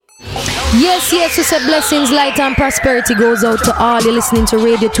Yes, we say blessings, light and prosperity goes out to all you listening to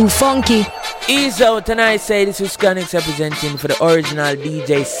Radio2Funky. Ease out, and I say this is Skarra representing for the original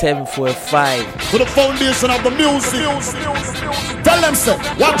DJ 745. For the foundation of the music. Tell them so,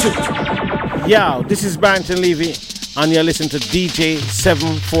 watch it. Yo, this is Barrington Levy, and you're listening to DJ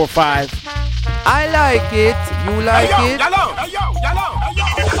 745. I like it, you like it?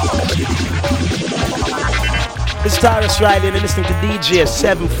 It's Taurus riding and listening to DJ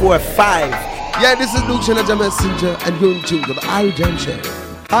 745. Yeah, this is Luciano the Messenger, and you're in tune to the Irie Jamms Show.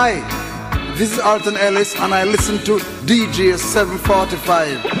 Hi, this is Alton Ellis, and I listen to DJ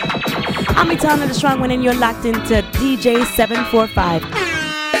 745. I'm Etana the Strong One, and you're locked into DJ 745.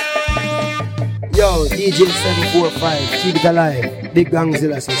 Yo, DJ 745, keep it alive. Big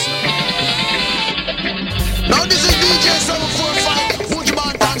Gangzilla session. Now this is DJ 745,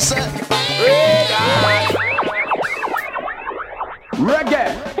 Bushman and Skarra. Reggae,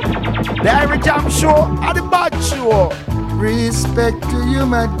 the Irie Jamms Show, and the Bad Show. Respect to you,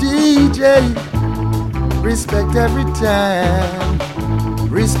 my DJ. Respect every time.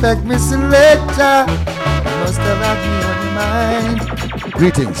 Respect me, selector. You must have had me on your mind.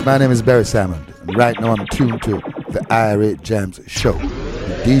 Greetings, my name is Barry Salmon, and right now I'm tuned to the Irie Jamms Show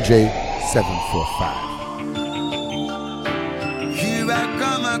with DJ 745. Here I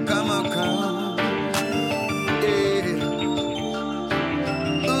come.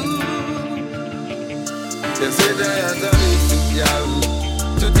 They say that I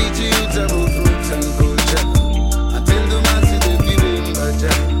to teach you about roots and culture. Until the masses they feel in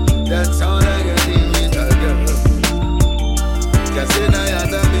Baja. That's how I got in with a girl. They say that I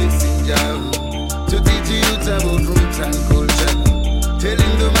to teach you about roots and culture.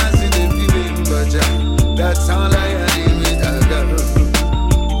 Telling the masses they feel in Baja. That's how I got in with a girl.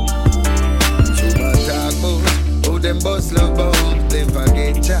 So my talk about how them boss love bound. They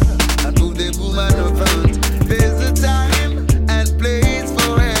forget ya and who they woman around. There's a time and place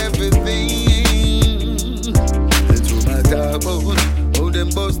for everything. That's what my talk about. How them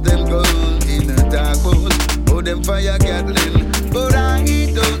bust them gold in a dark boat. How them fire gatling. But I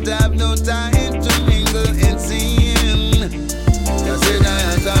don't have no time to mingle and sin. You said I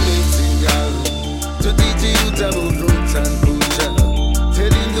had a missing girl to teach you about roots and culture.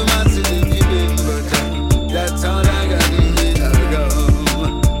 Telling the masses to give in Baja. That's all I got in it. I go.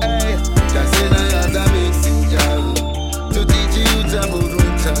 Hey, you said I had a missing to teach you about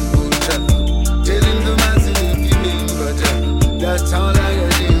roots and culture. Telling the masses to give in Baja. That's all I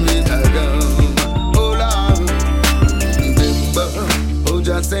got in it. I go. Oh Lord, remember, oh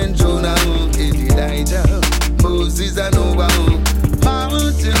just and Jonah, Elijah, Moses and Noah,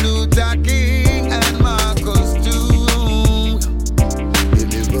 Martin Luther King and Marcus too. They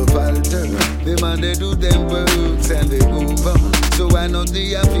never falter. They man they do them works and they move on. So I know they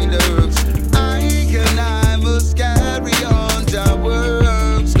have feel works. I must carry on your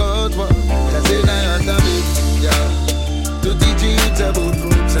works. Cause what I said I had a messenger to teach you about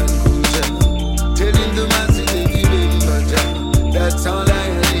roots and culture. Telling the masses they give in Baja. That's all I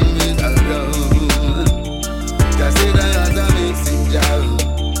had in me alone. I said I had a messenger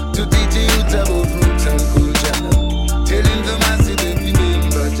to teach you about roots and culture. Telling the masses they give in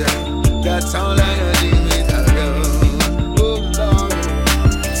Baja. That's all I had in me alone. Oh Lord.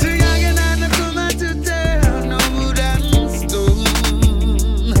 See I can come out to tell no wood and stone.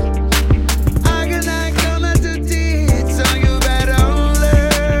 I can come out to teach, so you better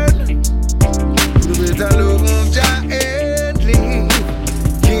learn. You better love gently.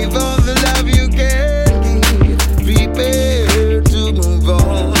 Give all the love you can give. Prepare to move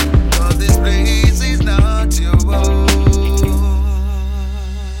on, 'cause this place is not your own.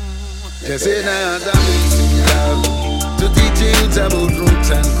 They say now that missing love to teach you about roots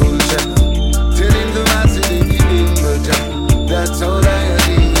and culture. Telling the masses they give in Baja. That's all I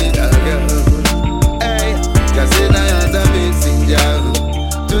need, I girl. Hey, they say now that missing love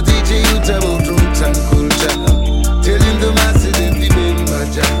to teach you about roots and culture. Telling the masses they give in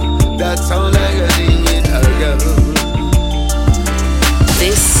Baja. That's all I need, I girl.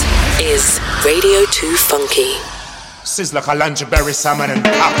 This is Radio2Funky. Sizzler, Kalanji, Berry, Salmon, and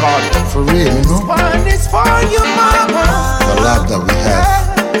Popcorn. For real, you know? One is for your mama. The love that we have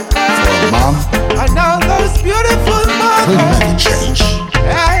for our mom And all those beautiful will mothers. never change.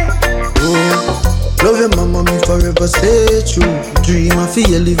 Hey. Love your mama, me forever stay true. Dream of you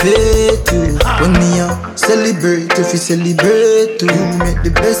elevate you. When me a celebrate, if you celebrate too, you make the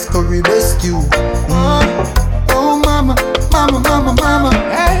best curry best you. Oh, mama, mama, mama, mama.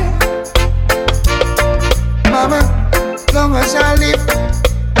 Hey. Mama, long as I live,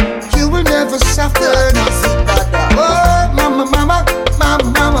 you will never suffer. Oh, mama, mama, mama,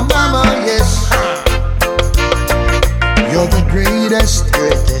 mama, mama, yeah. greatest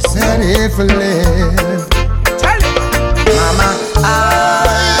that ever lived. Mama, I'll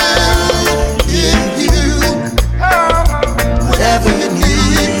give you whatever you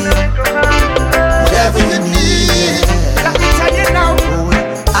need, whatever you need. Let me tell you now,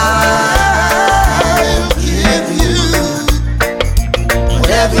 I'll give you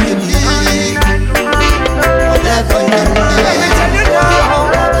whatever you need, whatever you need. Let me tell you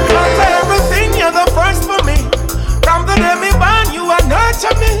now, after everything, you're the first for me. From the day me born, you are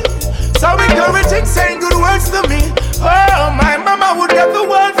nurture me. So encouraging, saying good words to me. Oh, my mama would get the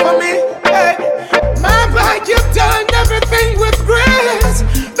world for me. Hey, mama, you've done everything with grace.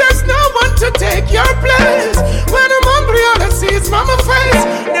 There's no one to take your place. When I'm hungry, all I see is mama face.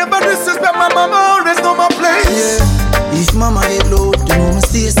 Never disrespect my mama, always know my place. Yeah, if mama get low, the moment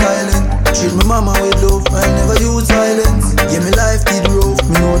stay silent. Treat my mama with love, I never use violence. Yeah, my life did rough,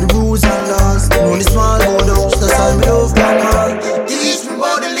 me know the rules and laws. Know the small board house, that's all me love grandma. Teach me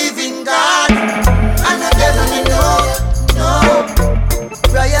about the living God, and the devil me know. No,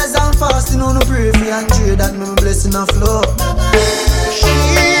 prayers and fasting on the pray for and trade that me blessing of flow. She's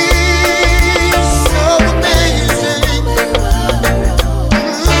so amazing,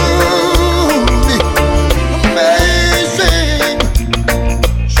 amazing.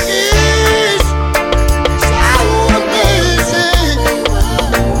 She's so amazing,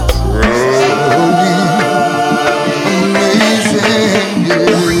 amazing.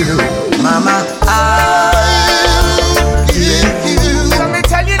 Mama,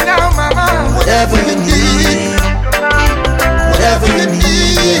 whatever you need, whatever you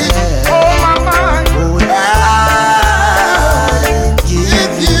need. Oh, mama, I'll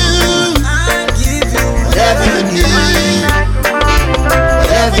give you whatever you need,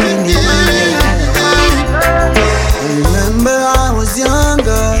 whatever you need. I remember I was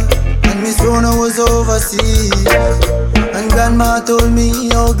younger and Miss Rona was overseas, and Grandma told me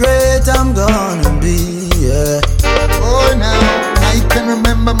how great I'm gonna be. Yeah. Oh, now I can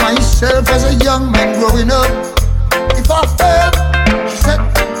remember myself as a young man growing up. If I fell, she said,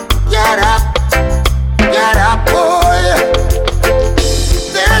 get up, boy.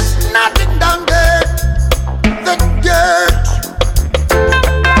 There's nothing down there that dirt.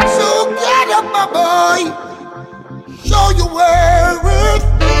 So get up, my boy. Show you where it.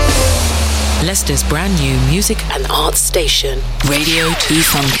 Leicester's brand new music and arts station,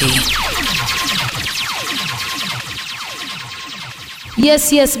 Radio2Funky.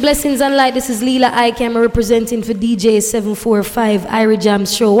 Yes, blessings and light. This is Leela Icam representing for DJ 745 Irie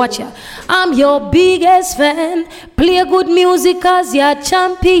Jamms Show. Watch ya. I'm your biggest fan. Play good music cause you're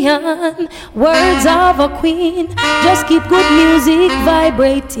champion. Words of a queen. Just keep good music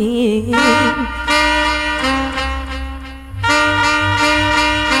vibrating.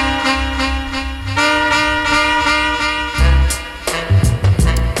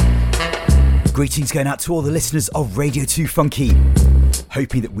 Greetings going out to all the listeners of Radio2Funky.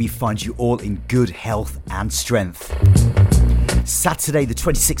 Hoping that we find you all in good health and strength. Saturday the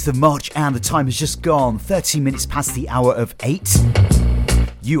 26th of March and the time has just gone 13 minutes past the hour of 8.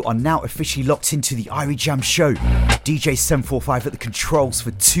 You are now officially locked into the Irie Jamms Show. DJ 745 at the controls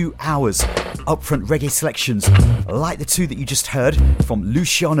for 2 hours. Upfront reggae selections like the two that you just heard from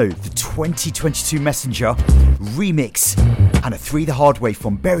Luciano, the 2022 Messenger remix, and a 3 the hard way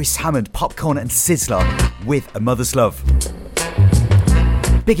from Beres Hammond, Popcorn and Sizzler with A Mother's Love.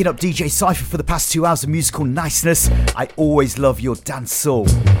 Bigging up DJ Cypher for the past 2 hours of musical niceness. I always love your dancehall.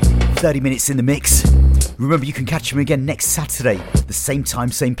 30 minutes in the mix. Remember, you can catch him again next Saturday, the same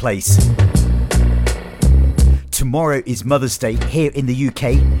time, same place. Tomorrow is Mother's Day here in the UK,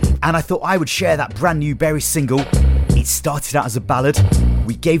 and I thought I would share that brand new Berry single. It started out as a ballad.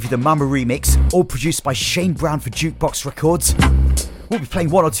 We gave you the Mama remix, all produced by Shane Brown for Jukebox Records. We'll be playing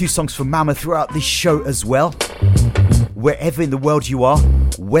 1 or 2 songs from Mama throughout this show as well. Wherever in the world you are,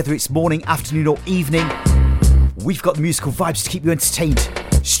 whether it's morning, afternoon or evening, we've got the musical vibes to keep you entertained.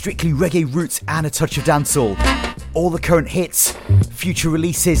 Strictly reggae roots and a touch of dancehall. All the current hits, future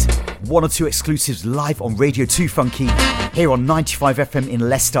releases, 1 or 2 exclusives live on Radio2Funky, here on 95FM in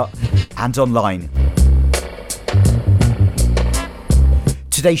Leicester and online.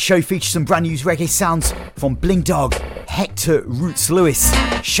 Today's show features some brand new reggae sounds from Bling Dog, Hector Roots Lewis,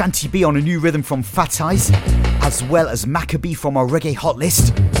 Shanty B on a new rhythm from Fat Eyes, as well as Maccabee from our reggae hot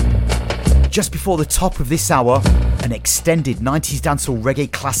list. Just before the top of this hour, an extended 90s dancehall reggae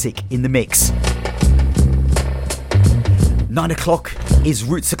classic in the mix. 9 o'clock is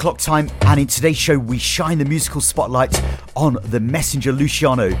Roots O'Clock time, and in today's show we shine the musical spotlight on the Messenger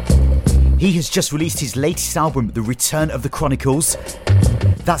Luciano. He has just released his latest album, The Return of the Chronicles.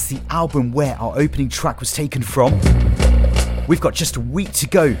 That's the album where our opening track was taken from. We've got just a week to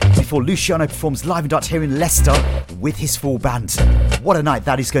go before Luciano performs live and direct here in Leicester with his full band. What a night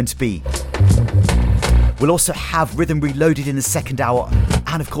that is going to be. We'll also have Riddim Reloaded in the second hour,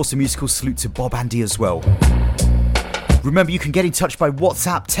 and of course a musical salute to Bob Andy as well. Remember, you can get in touch by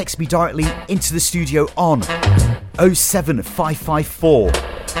WhatsApp, text me directly into the studio on 07554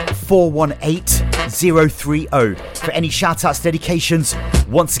 418 030 for any shout outs, dedications.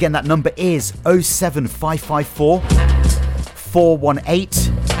 Once again, that number is 07554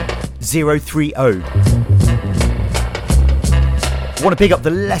 418 030. I want to big up the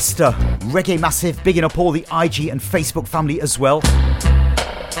Leicester Reggae Massive, bigging up all the IG and Facebook family as well.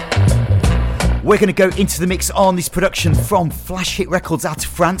 We're going to go into the mix on this production from Flash Hit Records out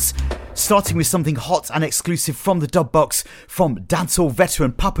of France, starting with something hot and exclusive from the dub box from dancehall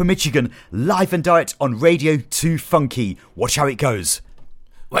veteran Papa Michigan, live and direct on Radio 2 Funky. Watch how it goes.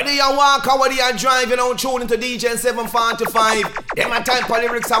 Whether you walk or whether you drive, you don't tune into DJ 745. Them a type of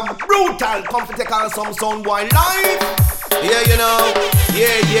lyrics are brutal. Come to take on some sound boy live. Yeah, you know.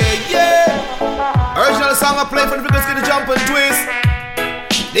 Yeah. Original song I play for the flippers, get a jump and twist.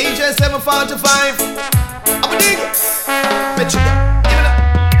 DJ 745. I'm a dig. Bet you that. Give it up.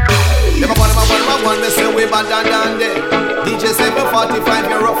 Never one, me say we bad and dandy. DJ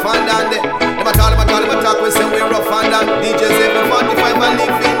 745, you're rough and dandy. Never talk, we say we rough and dandy. DJ 745, a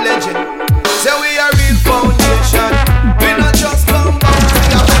living legend. Say we a real foundation. We not just come back,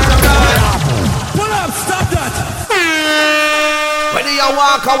 we a veteran. Pull up, stop that. Whether you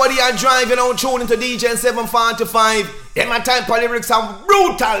walk or whether you drive, you don't tune into DJ 745. Them a type of lyrics are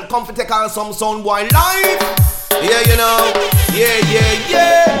brutal. Come to take on some sound boy live. Yeah, you know. Yeah.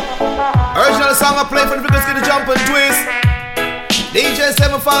 Original song I play for the flippers, get a jump and twist. DJ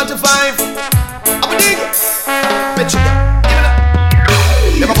 745. I'm a dig. Bet you that. Give it up.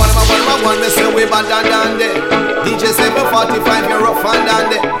 Never one, me say we bad and dandy. DJ 745, you're rough and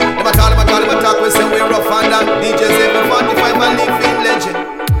dandy. Never talk, we say we rough and dandy. DJ 745, a living legend.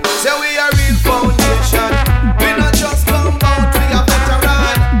 Say we a real foundation. We not just come out, we a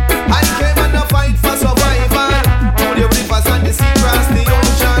veteran. I came and I fight for survival. Through the rivers and the sea, across the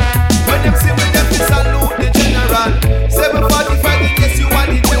ocean. When them see me, them salute the general. 745, yes, you are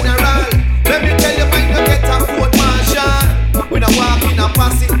the general. Let me tell you, man, you get a court martial. We not walk in a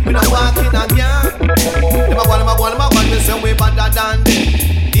posse, we not walk in a gang. Never one, me say we better than them.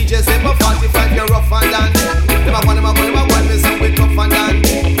 DJ 745, you're rough and dandy. Never one, me say we tough and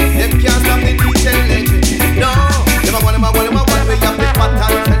dandy. Them can't stop the DJ legend. No, never one, we have the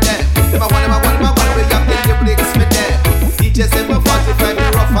pattern for them. Never one, we have the lyrics for them. DJ 745,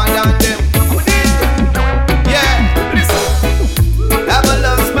 you're rough and dandy. Yeah, listen. I've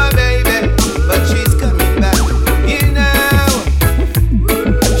lost my baby, but she's coming back. You know,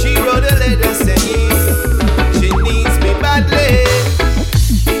 she wrote a letter saying she needs me badly.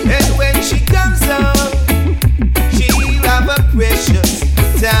 And when she comes home, she'll have a precious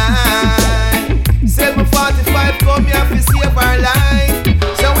time. 745 come here to save our life.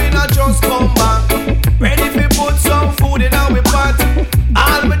 So we not just come back. Ready to put some food in our pot.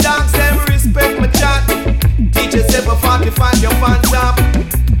 All my dogs, them respect my chat. DJ 745, your fans up.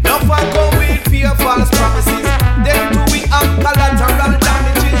 No fun come with fear, false promises. Then do we have collateral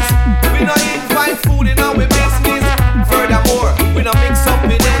damages. We not invite food in our business. Furthermore, we not mix up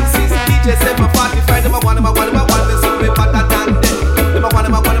finances. DJ 745, number one, we say we better than them. Number one,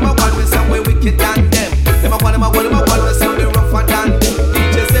 we say we wicked than them. Number one, we say we rougher than them.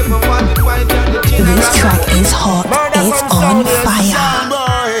 DJ 745, and the general. This track is hot, it's on fire.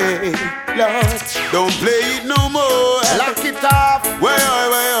 Lord, don't play it no more. Lock it off. Way.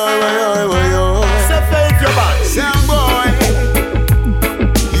 Say faith your body. Sound boy,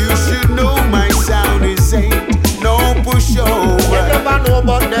 you should know my sound is ain't no pushover. You never know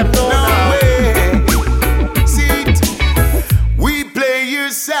but them know now. Way. See it. We play your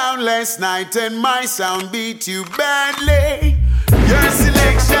sound last night and my sound beat you badly. Your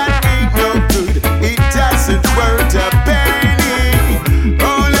selection ain't no good. It doesn't worth a penny.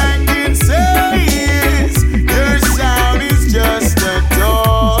 All I can say is your sound is just a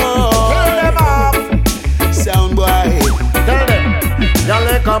dog. Kill them off. Sound boy. Tell them. Y'all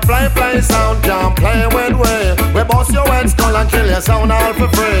like a play sound, jam play with way. We bust your head skull and kill your sound all for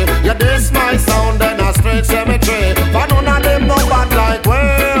free. You diss my sound then a straight cemetery. But none of them no bad like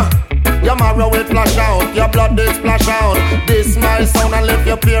way. Your marrow will flash out, your blood did splash out. This my sound and leave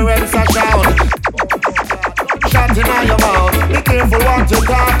your parents a shout. Shot in your mouth, be careful what you're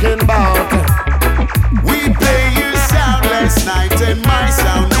talking about. We play your sound last night and my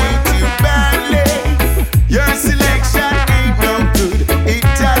sound beat you badly. Your selection ain't no good, it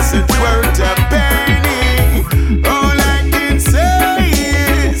doesn't worth a penny. All I can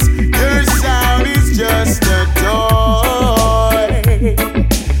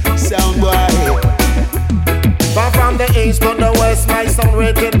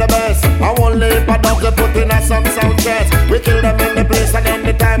heap of dogs we put in a some sound chest. We kill them in the place and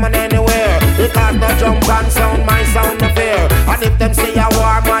anytime and anywhere. Because no jump and sound, my sound no fear. And if them say a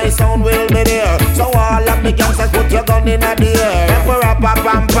war, my sound will be there. So all of me gangsters put your gun in the air. Make we rap a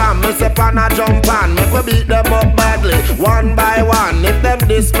pam pam, me say pan a jump on. Make we beat them up badly, one by one. If them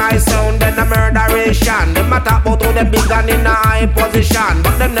diss my sound, then a murderation. Them a talk about how them big and in a high position,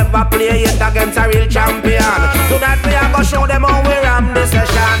 but them never play it against a real champion. So that we a go show them how we ram the session.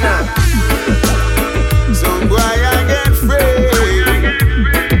 Some boy I get free.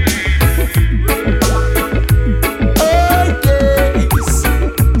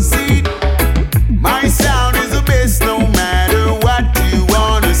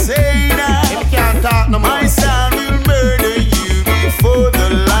 My sound will murder you before the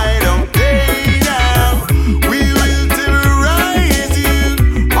light of day now. We will terrorize you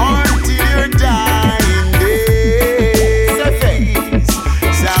until your dying days.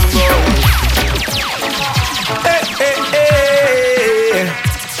 Sound hey, hey, hey.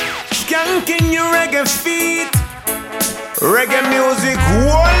 Skanking your reggae feet. Reggae music,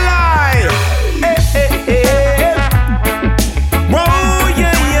 walleye. Hey, hey, hey. Whoa,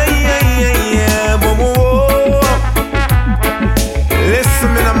 yeah, yeah, yeah, yeah, yeah. Whoa, whoa, whoa. Listen,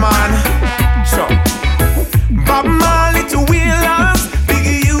 me, man. So, Bob Marley to Wheelers,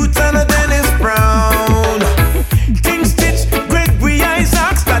 Biggie Youth and a Dennis Brown, King Stitch, Gregory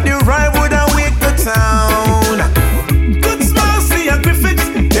Isaacs, that the ride would have wake the town. Good small, see a Griffiths,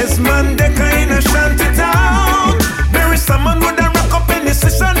 Desmond Decker in a shanty town. Barry Salmon would have rock up in the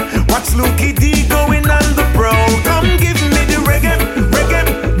session. Watch Lukie D going on the bro. Come give me the reggae, reggae,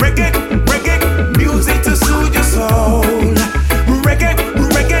 reggae, reggae music to soothe your soul. Reggae,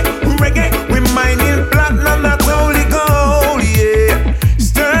 reggae, reggae, we mining platinum, not only gold, yeah.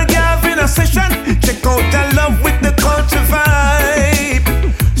 Stir Gav in a session, check out that love with the culture vibe.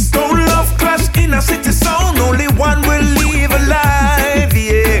 Stone Love Clash in a city sound, only one will live alive,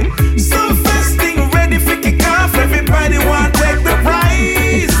 yeah. So festing ready for kick off, everybody want to take the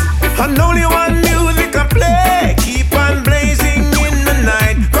prize. And only one music I play, keep on blazing in the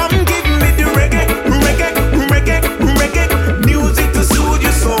night. Come give me the reggae, reggae, reggae, reggae music to soothe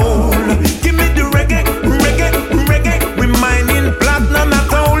your soul. Give me the reggae, reggae, reggae, we mining platinum,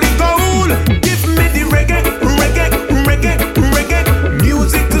 not only gold. Give me the reggae, reggae, reggae, reggae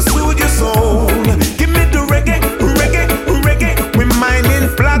music to soothe your soul. Give me the reggae, reggae, reggae, we mining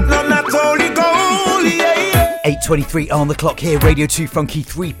platinum, not only gold, yeah, yeah. 8:23 on the clock here, Radio 2 Funky,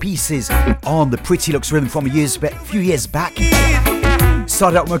 3 pieces on the Pretty Looks rhythm from a few years back.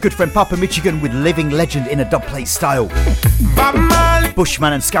 Started out with my good friend Papa Michigan with Living Legend in a dubplate style.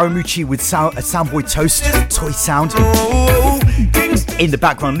 Bushman and Skarra Mucci with Soundboy Toast, Toy Sound. In the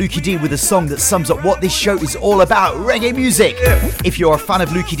background, Lukie D with a song that sums up what this show is all about, reggae music. If you're a fan of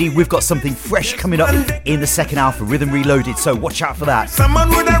Lukie D, we've got something fresh coming up in the second hour for Riddim Reloaded, so watch out for that.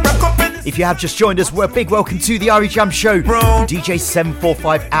 If you have just joined us, we're a big welcome to the Irie Jamms Show. DJ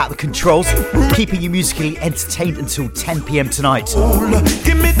 745 at the controls, keeping you musically entertained until 10 p.m. tonight.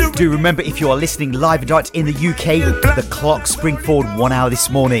 Do remember, if you are listening live and direct in the UK, the clock spring forward 1 hour this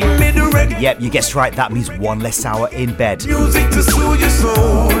morning. Yep, you guessed right, that means one less hour in bed.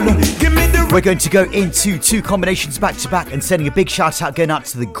 We're going to go into 2 combinations back to back and sending a big shout out going out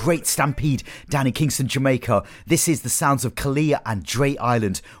to the Great Stampede down in Kingston, Jamaica. This is the sounds of Kalia and Dre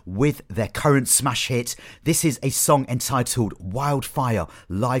Island with their current smash hit. This is a song entitled Wildfire,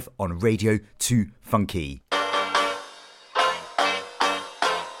 live on Radio 2 Funky.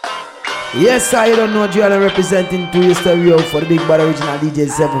 Yes, I don't know Joanna representing to your stereo for the big bad original DJ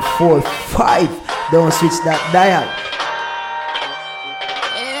 745. Don't switch that dial.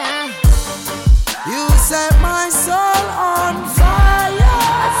 Yeah. You set my soul on fire.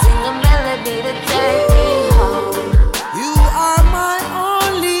 I sing a melody to take me home. You are my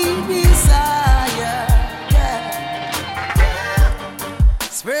only desire. Yeah.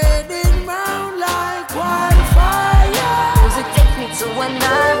 Spreading round like wildfire. Music takes me to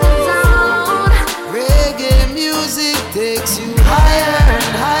another zone. Reggae music takes you higher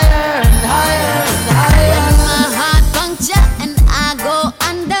and higher and higher and higher. When my heart puncture and I go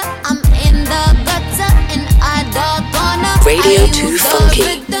under, I'm in the gutter and I don't wanna. Radio 2 Funky.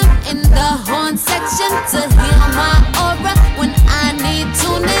 Rhythm in the horn section to heal my aura when I need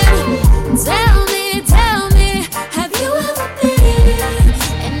tuning. Tell me, have you ever been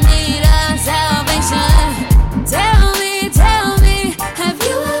in need of salvation? Tell me, have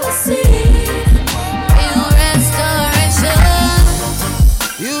you ever seen real restoration?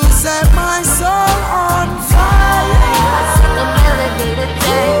 You set my soul on fire. I sing a melody to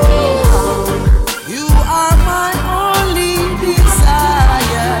take me home. You are my only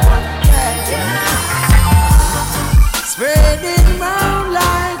desire.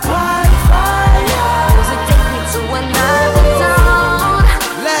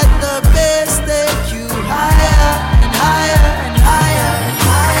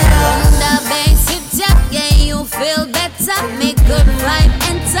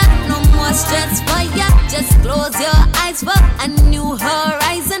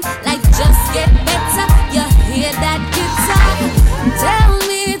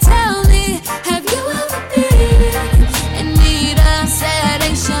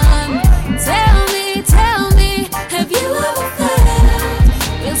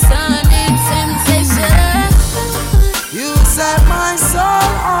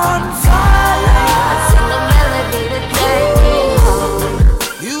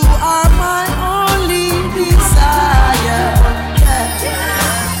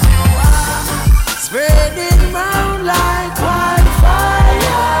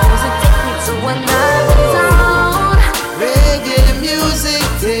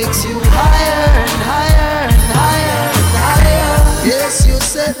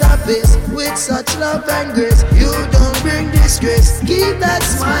 disgrace. Keep that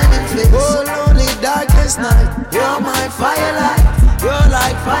smiling face. Oh, lonely darkest night, you're my firelight. You're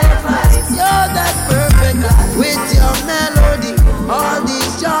like fireflies. You're that perfect light. With your melody, all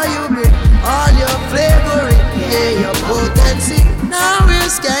these joy you bring, all your flavoring, yeah, your potency. Now we're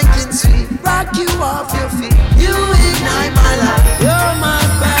skanking sweet, rock you off your feet. You ignite my life. You're my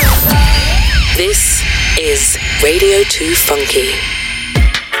paradise. This is Radio2Funky.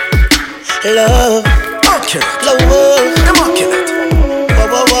 Love, okay, love, immaculate. Whoa,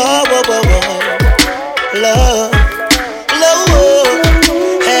 whoa, whoa, whoa, whoa. Love,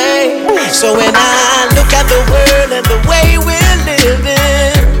 hey. So when I look at the world and the way we're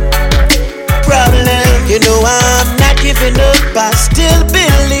living, problem, you know I'm not giving up. I still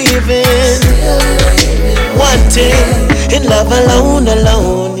believing. One thing in love alone,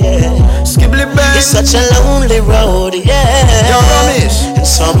 yeah. Skibbly bang. It's such a lonely road, yeah. Yo, Ramesh, and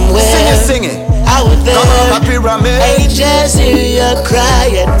somewhere sing it. out there, angels hear you cry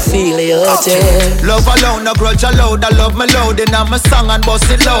and feel your tears. Love alone, no grudge allowed. I love my load, and I'm a song and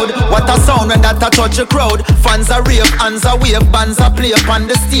bust it loud. What a sound when that I touch a crowd. Fans are rave, hands are wave, bands are play upon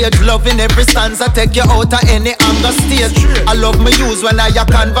the stage. Love in every stanza, take you out of any anger stage. I love my use when I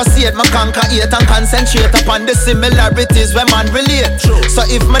conversate, my conquer hate and concentrate upon the similarities when man relate. So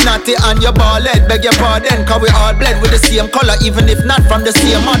if me naughty and you ball head, beg your pardon, cause we all bled with the same color, even if not from the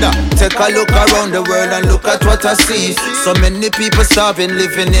same mother. Take a look around the world and look at what I see. So many people starving,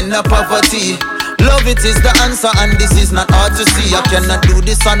 living in a poverty. Love it is the answer and this is not hard to see. I cannot do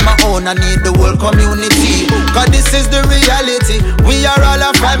this on my own, I need the whole community. Cause this is the reality, we are all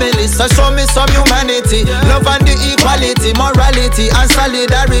a family. So show me some humanity. Love and the equality, morality and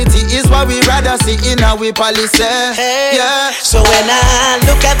solidarity is what we rather see in our policy. Hey, yeah. So when I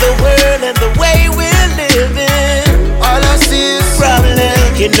look at the world and the way we're living, all I see is problem.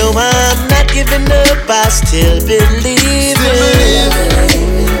 You know I'm not giving up, I still believe in.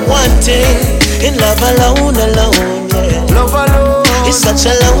 One thing in love alone, yeah. Love alone. It's such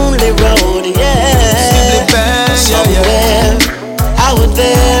a lonely road, yeah. Somewhere out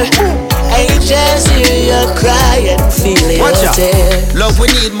there, angels hear you cry and feel your tears. Love we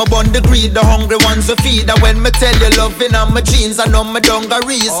need, my bond the greed, the hungry ones we feed. And when me tell you loving on my jeans and on my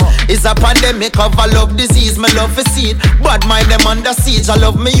dungarees, it's a pandemic of a love disease, my love for seed. Bad mind them under siege, I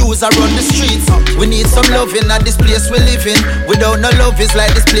love me use, I run the streets. We need some loving at this place we live in. Without no love it's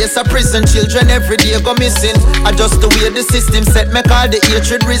like this place a prison. Children every day go missing. I just the way the system set make all the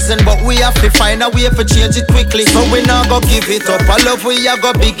hatred risen. But we have to find a way to change it quickly. So we not go give it up, I love we a go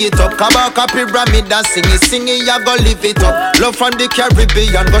big it up. Kabaka pyramid and sing it, ya go live it up. Love from the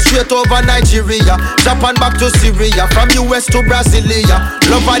Caribbean, go straight over Nigeria, Japan back to Syria, from US to Brasilia.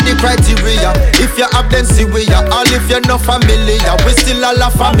 Love are the criteria, if you have then see we ya. All if you're not familiar, we still all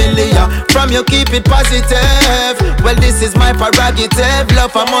a familiar. From you keep it positive, well this is my prerogative.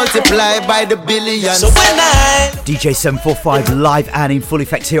 Love I multiply by the billions. So when I DJ 745 live and in full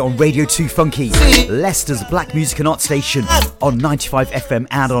effect here on Radio 2 Funky, Leicester's black music and art station on 95FM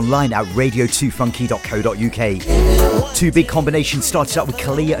and online at radio2funky.co.uk. Two big combinations started up with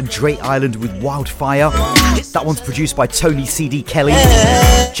Kalia and Dre Island with Wildfire. That one's produced by Tony CD Kelly.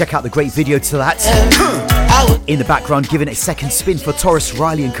 Check out the great video to that. In the background, giving it a second spin for Taurus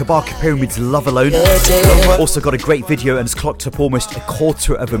Riley and Kabaka Pyramid's Love Alone. Also got a great video and has clocked up almost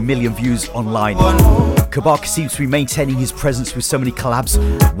 250,000 views online. Kabaka seems to be maintaining his presence with so many collabs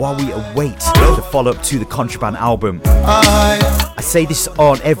while we await the follow-up to the Contraband album. I say this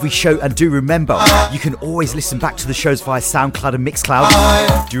on every show, and do remember, you can always listen back to the shows via SoundCloud and Mixcloud.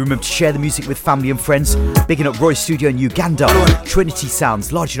 Do remember to share the music with family and friends. Bigging up Roy's studio in Uganda, Trinity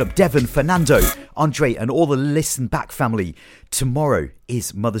Sounds, larging up Devon, Fernando, Andre and all the Listen Back family. Tomorrow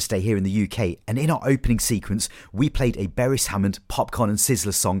is Mother's Day here in the UK, and in our opening sequence we played a Beres Hammond, Popcorn and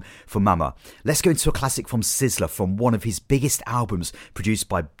Sizzler song for Mama. Let's go into a classic from Sizzler from one of his biggest albums produced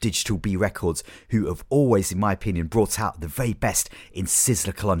by Digital B Records, who have always, in my opinion, brought out the very best in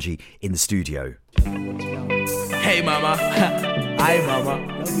Sizzler Kalonji in the studio. Hey mama, hi mama.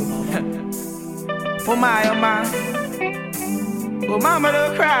 For my oh my, oh mama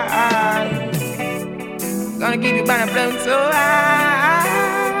don't cry. Gonna give you banana blown so high.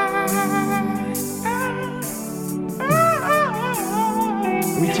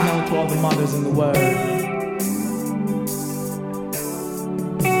 Reaching out to all the mothers in the world.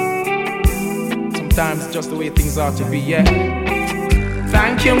 Sometimes it's just the way things are to be, yeah.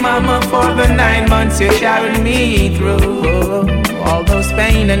 Thank you, mama, for the 9 months you carried me through. All those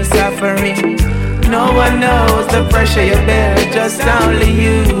pain and suffering. No one knows the pressure you bear, just only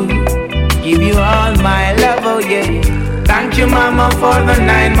you. Give you all my love, oh yeah. Thank you, mama, for the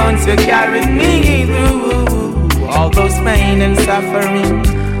 9 months you carried me through. all those pain and suffering.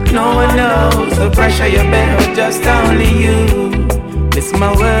 No one knows the pressure you bear, just only you. It's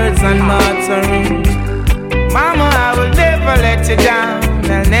my words and my uttering. Mama, I will never let you down.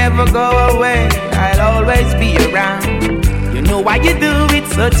 I'll never go away, I'll always be around. You know why you do it,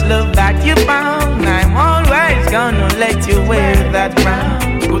 such love that you found. I'm always gonna let you wear that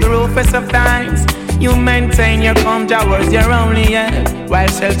crown. Through the roughest of times, you maintain your calm towers, your only end, while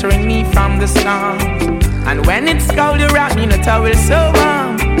sheltering me from the storm. And when it's cold, you wrap me in a towel so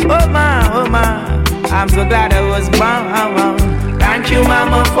warm. Oh my, I'm so glad I was born. Thank you,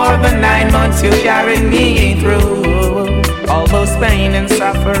 Mama, for the 9 months you carried me through all those pain and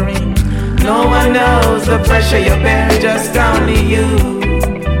suffering. No one knows the pressure you bear, just only you.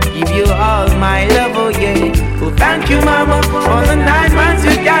 Give you all my love, oh yeah. Oh, thank you, Mama, for the 9 months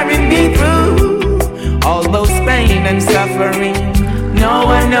you carried me through all those pain and suffering. No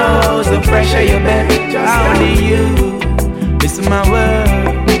one knows the pressure you bear, just only you. This is my word,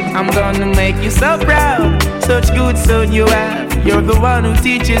 I'm gonna make you so proud. Such good son you have. You're the one who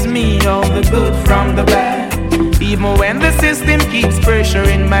teaches me all the good from the bad. Even when the system keeps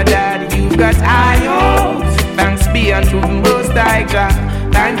pressuring my dad, you've got high hopes. Thanks be unto the Most High God.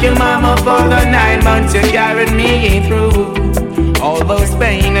 Thank you, Mama, for the 9 months you carried me through all those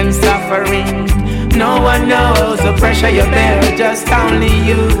pain and suffering. No one knows the pressure you bear, just only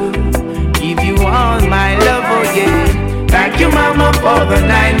you. Give you all my love, oh yeah. Thank you, Mama, for the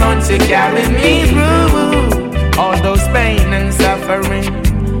 9 months you carried me through all those pain and suffering.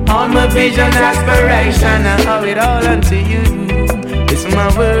 All my vision, aspiration, I owe it all unto you. It's my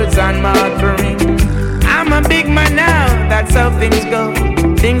words and my offering. I'm a big man now, that's how things go.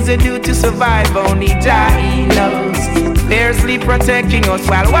 Things you do to survive, only Jah knows. Fiercely protecting us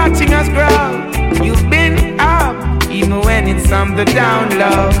while watching us grow. You've been up, even when it's on the down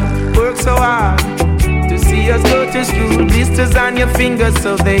low. Work so hard to see us go to school. Blisters on your fingers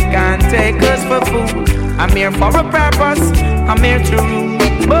so they can't take us for food. I'm here for a purpose, I'm here to rule.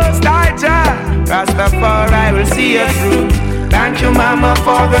 Most High Jah, Rastafari will see us through. Thank you, Mama,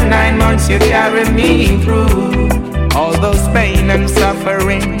 for the 9 months you carried me through all those pain and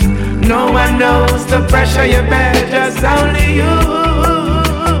suffering. No one knows the pressure you bear, just only you.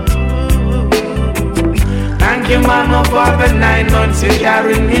 Thank you, Mama, for the 9 months you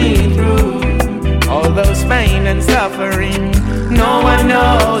carried me through all those pain and suffering. No one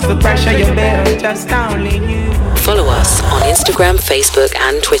knows the pressure you bear, just only you. Follow us on Instagram, Facebook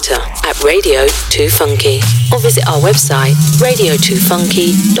and Twitter at Radio2Funky or visit our website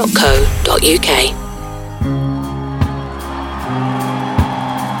radio2funky.co.uk.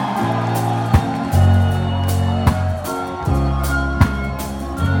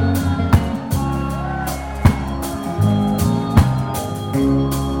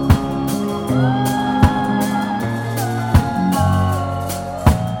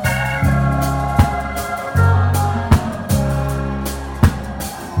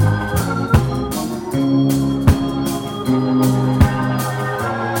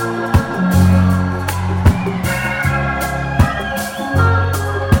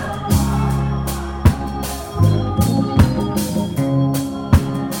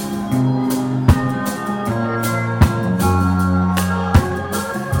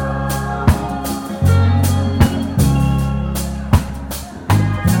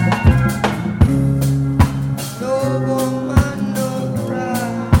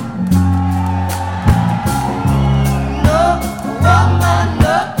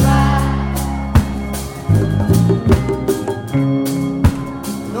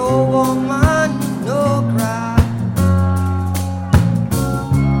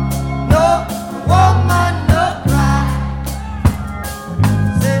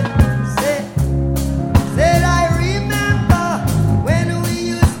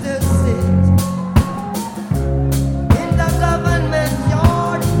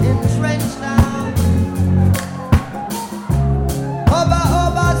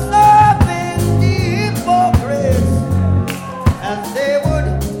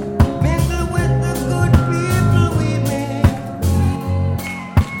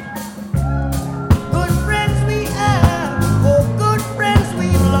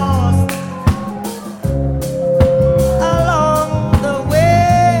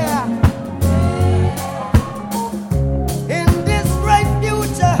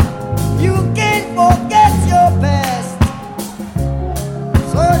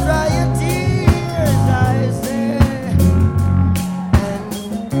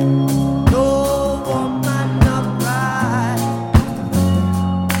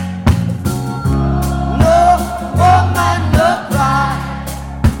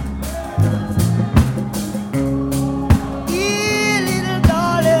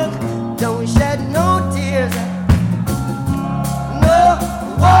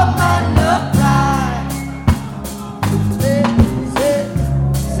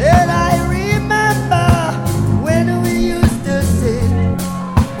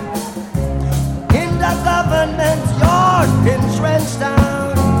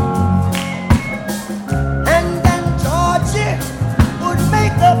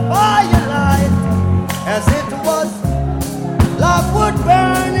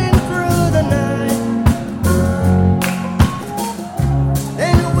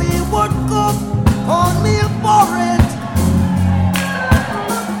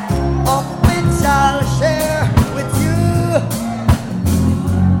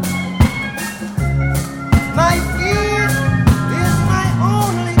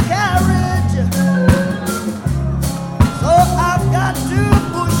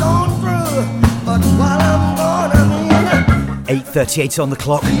 8:38 on the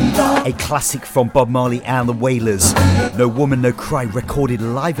clock. A classic from Bob Marley and the Wailers. No Woman, No Cry, recorded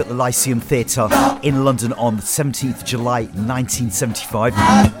live at the Lyceum Theatre in London on the 17th July 1975.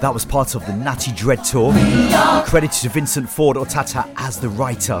 That was part of the Natty Dread Tour. Credited to Vincent Ford Otata as the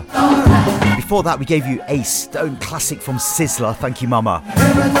writer. Before that, we gave you a Stone classic from Sizzler, Thank You Mama.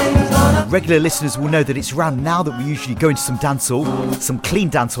 Regular listeners will know that it's around now that we usually go into some dancehall, some clean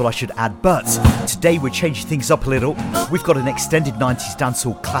dancehall I should add, but today we're changing things up a little. We've got an extended 90s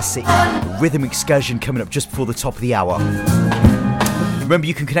dancehall classic, Rhythm Excursion, coming up just before the top of the hour. Remember,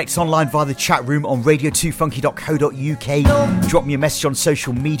 you can connect online via the chat room on radio2funky.co.uk. Drop me a message on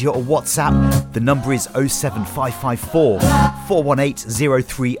social media or WhatsApp. The number is 07554 418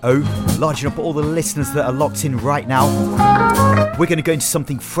 030. Larging up all the listeners that are locked in right now. We're going to go into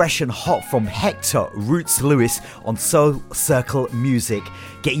something fresh and hot from Hector Roots Lewis on Soul Circle Music.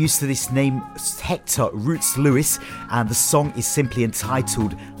 Get used to this name, Hector Roots Lewis, and the song is simply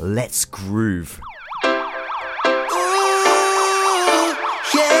entitled Let's Groove.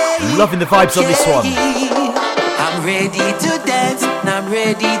 Loving the vibes on this one. I'm ready to dance, and I'm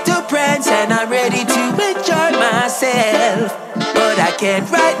ready to prance, and I'm ready to enjoy myself. But I can't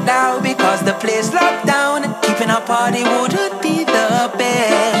right now because the place locked down, and keeping a party wouldn't be the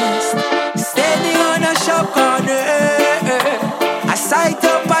best. Standing on a shop corner, I sight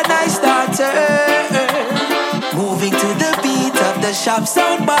up a nice starter, moving to the beat of the shop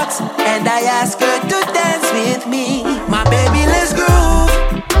soundbox, and I ask her to dance with me. My baby, let's groove.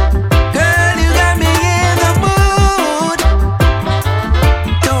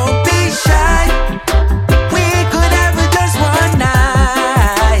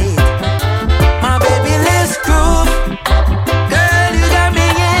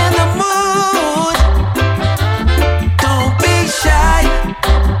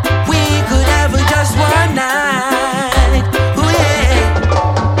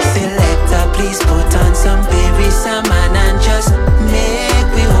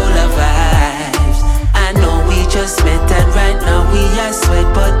 Sweat,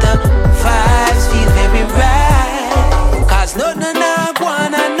 but the vibes feel very right. Cause no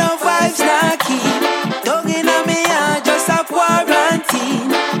one and no vibes not keep. Don't in me, I just a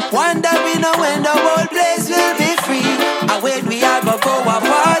quarantine. Wondering when the whole place will be free. And when we are go a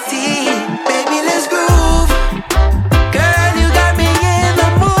party. Baby, let's groove. Girl, you got me in the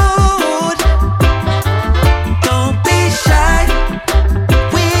mood. Don't be shy.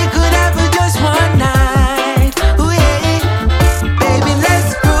 We could have just one night. Ooh, yeah.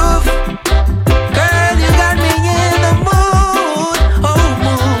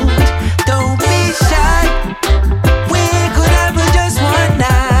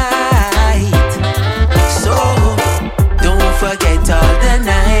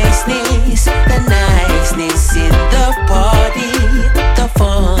 In the party, the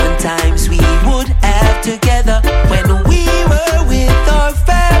fun times we would have together when we were with our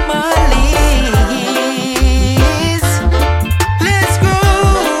families. Let's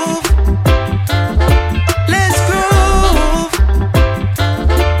groove, let's groove,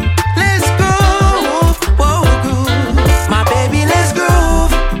 let's groove, whoa, groove. My baby, let's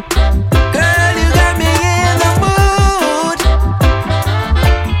groove. Girl, you got me in the mood.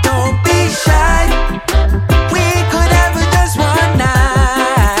 Don't be shy.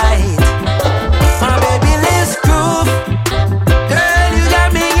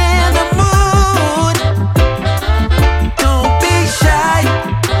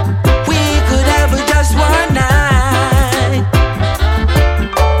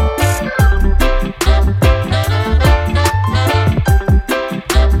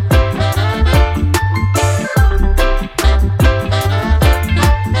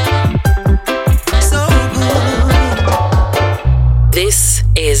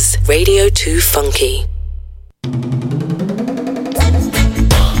 Radio2Funky.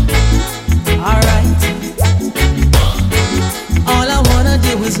 Alright. All I wanna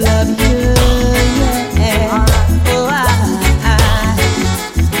do is love you, yeah. Oh,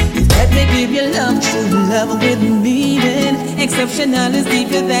 let me give you love, true love with meaning. Exceptional is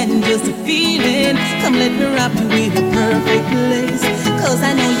deeper than just a feeling. Come let me wrap you in a perfect place. Cause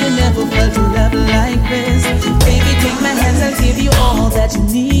I know you never felt a love like this. Baby, take my hands, I'll give you all that you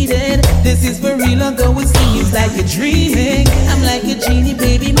needed. This is for real, although it seems like you're dreaming. I'm like a genie,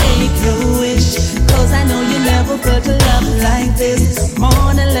 baby, make your wish. Cause I know you never felt a love like this. Come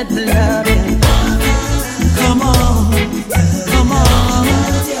on and let me love you. Come on, come on.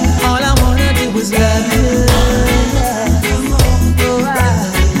 All I wanna do is love you.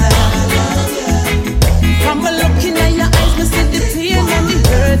 From looking at your eyes, me see the pain and the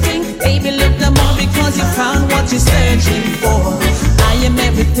hurting. Baby, look no more because you found what you're searching for.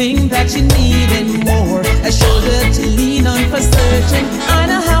 that you need and more. A shoulder to lean on for searching. I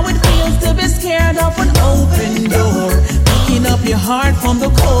know how it feels to be scared of an open door. Picking up your heart from the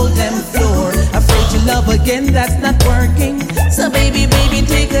cold and floor. Afraid to love again, that's not working. So baby, baby,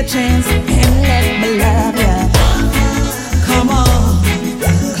 take a chance and let me love ya. Come on,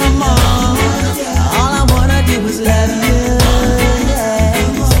 come on. All I wanna do is love you.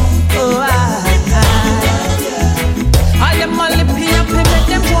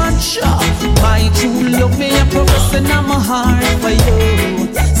 My true love me a professing on my heart for you.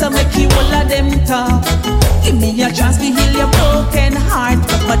 So make you all of them talk. Give me a chance to heal your broken heart.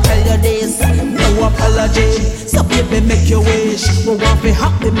 But tell you this, no apology. So baby make your wish. We want to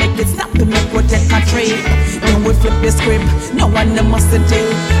happy, make it stop to make we take a trip. Then we flip the script, no one mustn't do.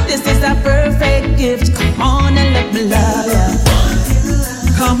 This is a perfect gift. Come on and let me love you.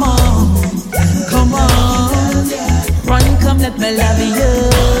 Come on, come on. Run, come, let me love you,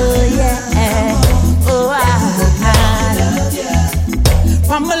 yeah. Oh,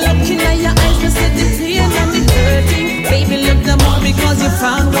 from a looking at your eyes, me see the pain and the hurting. Baby, look no more because you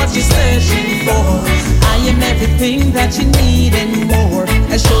found what you're searching for. I am everything that you need and more.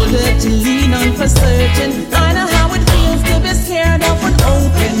 A shoulder to lean on for searching. I know how it feels to be scared of an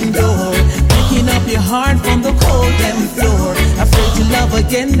open door. Picking up your heart from the cold and floor. Afraid to love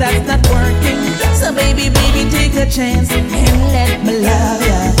again, that's not working. So baby, baby, take a chance and let me love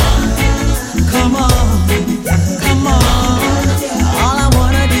ya. Come on, come on. All I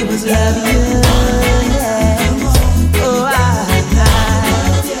wanna do is love you, yeah. Oh,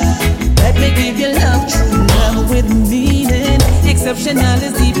 let me give you love, true love with meaning. Exceptional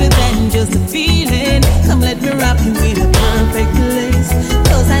is deeper than just a feeling. Come let me wrap you in a perfect place.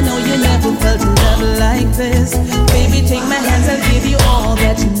 Cause I know you never felt love like this. Baby, take my hands, I'll give you all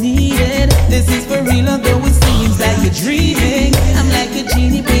that you needed. This is for real, although it seems like you're dreaming. I'm like a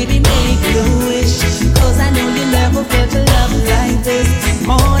genie, baby, make your wish. Cause I know you never felt a love like this.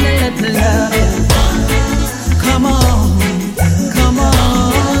 Come on and let me love you. Come on, come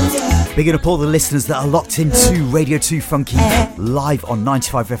on. Bigging up all the listeners that are locked into Radio 2 Funky live on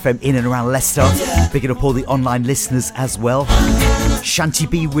 95FM in and around Leicester. Bigging up all the online listeners as well. Shanty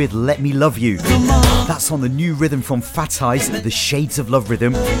B with Let Me Love You. That's on the new rhythm from Fat Eyes, the Shades of Love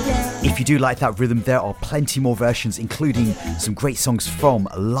rhythm. If you do like that rhythm, there are plenty more versions, including some great songs from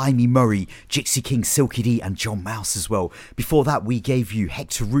Limey Murray, Gypsy King, Silky D and John Mouse as well. Before that, we gave you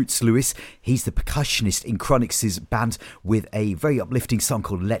Hector Roots Lewis. He's the percussionist in Chronix's band with a very uplifting song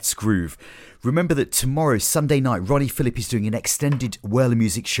called Let's Groove. Remember that tomorrow, Sunday night, Ronnie Phillip is doing an extended Whirler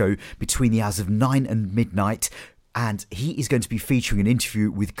Music show between the hours of 9 and midnight. And he is going to be featuring an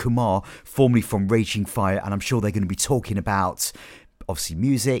interview with Kumar, formerly from Raging Fire. And I'm sure they're going to be talking about, obviously,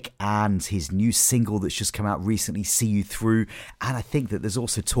 music and his new single that's just come out recently, See You Through. And I think that there's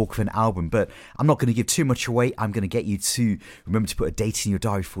also talk of an album, but I'm not going to give too much away. I'm going to get you to remember to put a date in your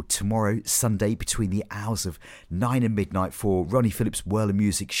diary for tomorrow, Sunday, between the hours of 9 and midnight for Ronnie Phillip's Whirler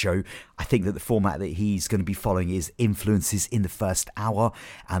Music show. I think that the format that he's going to be following is influences in the first hour,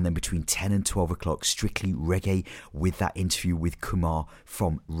 and then between 10 and 12 o'clock, strictly reggae with that interview with Kumar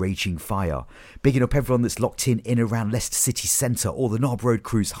from Raging Fire. Bigging up everyone that's locked in around Leicester City Centre, all the Knob Road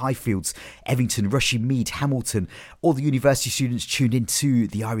crews, Highfields, Evington, Rushing Mead, Hamilton, all the university students tuned into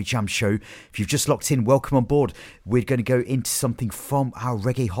the Irie Jamms Show. If you've just locked in, welcome on board. We're going to go into something from our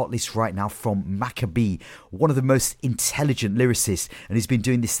reggae hot list right now from Maccabee, one of the most intelligent lyricists, and he's been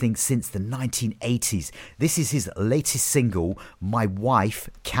doing this thing since the 1980s. This is his latest single, My Wife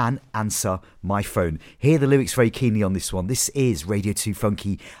Can Answer My Phone. Hear the lyrics very keenly on this one. This is Radio 2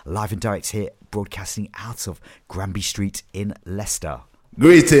 Funky, live and direct here, broadcasting out of Granby Street in Leicester.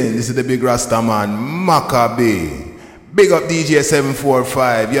 Greetings, this is the big Rasta man, Maccabee. Big up DJ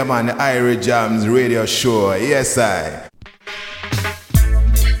 745, yeah man, the Irie Jamms radio show, yes I.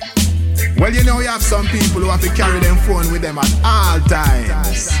 Well, you know you have some people who have to carry them phone with them at all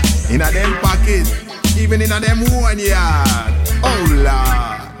times. In a them pocket, even in a them 1 yard. Oh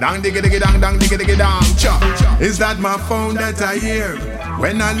Lord, dang diggy diggy dang, dang diggy diggy dang, chop. Is that my phone that I hear?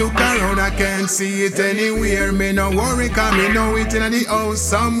 When I look around, I can't see it anywhere. Me no worry, cause me know it in the house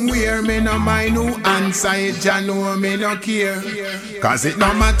somewhere. Me no mind who answer it, ya know me no care. Cause it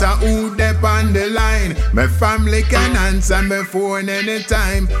no matter who dep on the line. My family can answer my phone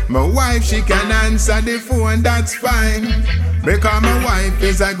anytime. My wife, she can answer the phone, that's fine. Because my wife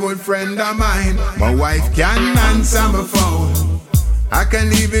is a good friend of mine. My wife can answer my phone. I can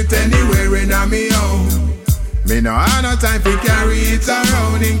leave it anywhere in a me home. Me no have no time to carry it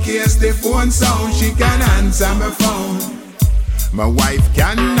around. In case the phone sound, she can answer my phone. My wife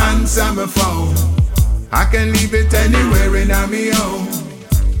can answer my phone. I can leave it anywhere in a me home.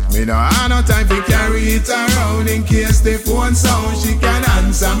 Me Me no have no time to carry it around. In case the phone sound, she can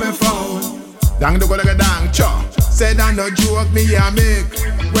answer my phone. Dang do go like a dang chop. Said I no joke me a make.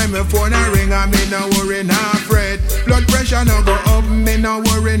 When my phone a ring, I me no worry, nah fret. Blood pressure no go up, me no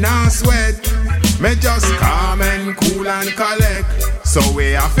worry, nah sweat. Me just calm and cool and collect. So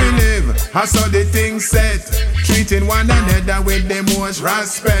we have to live, I saw the thing set. Treating one another with the most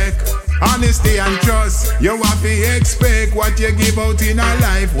respect. Honesty and trust, you have to expect. What you give out in a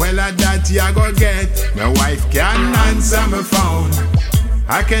life, well at that you go get. My wife can answer my phone.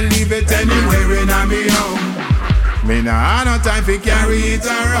 I can leave it anywhere in my home. Me no have no time to carry it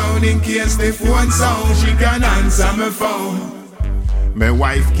around. In case the phone sound, she can answer my phone. My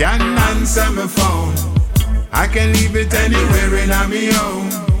wife can answer my phone. I can leave it anywhere in my home.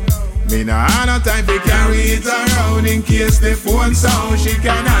 Me no have no time to carry it around. In case the phone sound, she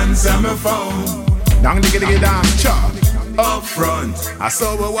can answer my phone. Dang diggy diggy dang chop. Up front, I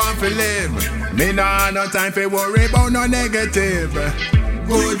saw we want to live. Me no have no time to worry about no negative.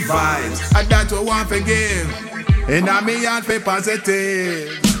 Good vibes, and that we want to give. And I me heart for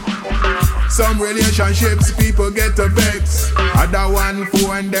positive. Some relationships people get to vex. Other one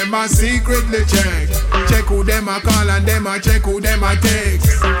phone them a secretly check. Check who them a call and them a check who them a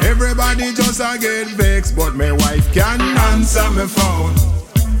text. Everybody just a get vexed, but my wife can answer my phone.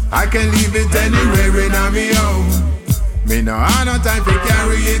 I can leave it anywhere in my home. Me no have no time to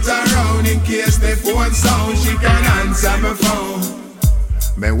carry it around. In case the phone sound, she can answer my phone.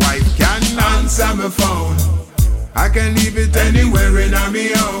 My wife can answer my phone. I can leave it anywhere in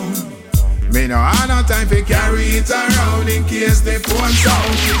my home. Me no have no time to carry it around. In case the phone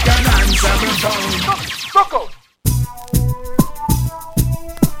sound, she can answer my phone. Fuck out.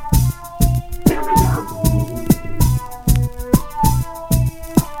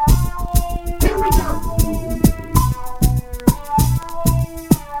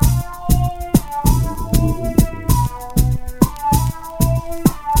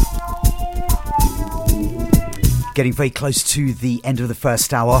 Getting very close to the end of the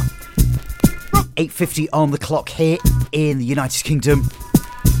first hour. 8:50 on the clock here in the United Kingdom.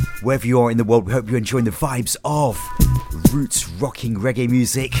 Wherever you are in the world, we hope you're enjoying the vibes of roots rocking reggae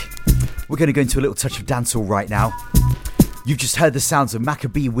music. We're going to go into a little touch of dancehall right now. You've just heard the sounds of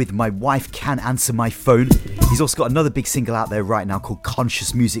Maccabee with My Wife Can Answer My Phone. He's also got another big single out there right now called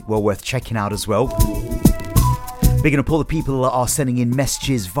Conscious Music, well worth checking out as well. Big up all the people that are sending in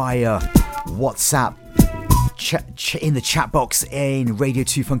messages via WhatsApp, in the chat box in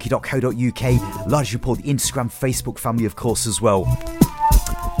radio2funky.co.uk. Largely report the Instagram, Facebook family, of course, as well.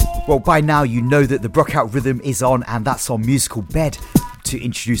 Well, by now you know that the Brockout Rhythm is on, and that's our musical bed to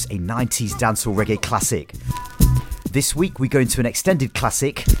introduce a 90s dancehall reggae classic. This week we go into an extended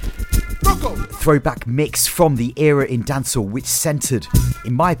classic throwback mix from the era in dancehall, which centred,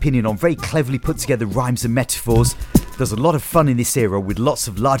 in my opinion, on very cleverly put together rhymes and metaphors. There's a lot of fun in this era with lots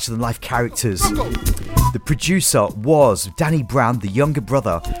of larger-than-life characters. The producer was Danny Brown, the younger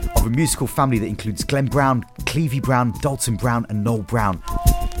brother of a musical family that includes Glenn Brown, Clevie Brown, Dalton Brown and Noel Brown.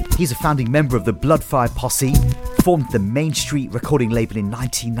 He's a founding member of the Bloodfire Posse, formed the Main Street recording label in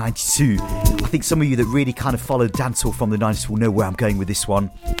 1992. I think some of you that really kind of followed dancehall from the 90s will know where I'm going with this one.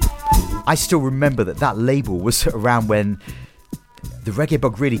 I still remember that label was around when the reggae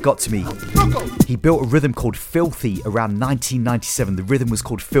bug really got to me. He built a rhythm called Filthy around 1997. The rhythm was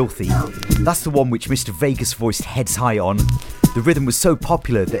called Filthy. That's the one which Mr. Vegas voiced Heads High on. The rhythm was so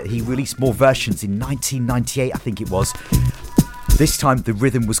popular that he released more versions in 1998, I think it was. This time the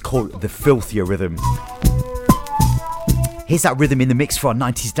rhythm was called the Filthier Rhythm. Here's that rhythm in the mix for our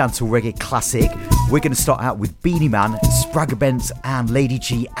 90s dancehall reggae classic. We're going to start out with Beenie Man, Spragga Benz and Lady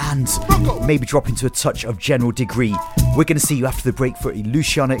G, and maybe drop into a touch of General Degree. We're going to see you after the break for a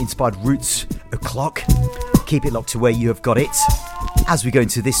Luciano inspired Roots O'Clock. Keep it locked to where you have got it as we go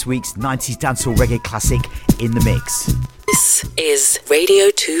into this week's 90s dancehall reggae classic in the mix. This is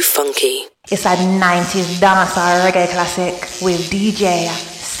Radio2Funky. It's a 90s dancehall reggae classic with DJ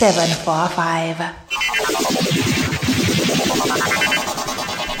 745.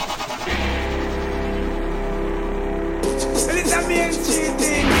 It's a main street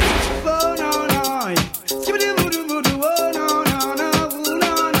thing. Oh no no. Skibidi voodoo voodoo. Oh no no no. Oh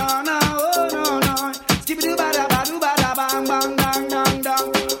no no no. Oh no no. Skibidi bada bada bada bang bang bang bang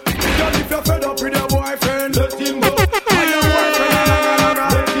bang. Girl, if you're fed up with your boyfriend, let him go. Why your boyfriend?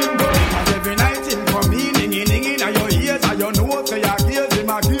 Let him go. 'Cause every night him come in, dinging on your ears, and your nose say your gears in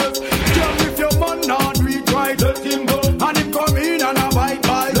my gears. Girl, if your man not do it right, let him go. And him come in and a bite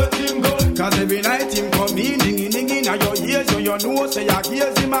bite, let him go. 'Cause every night him come in, dinging on your ears, on your nose say your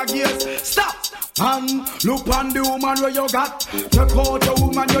gears in my gears. Stop. And look on the woman where you got. Check out the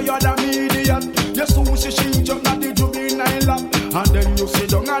woman you're the idiot. You soon see she jump at the juvenile lap. And then you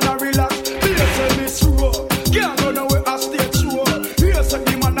sit down and a relax. Here say me slow. Can't go nowhere a stage show. Here say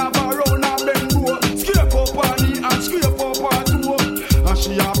the man have a round and bend low. Scrape up on knee and scrape up on toe. And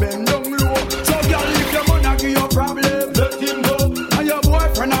she a bend down low. So girl, if your man a give you problem, let him go. And your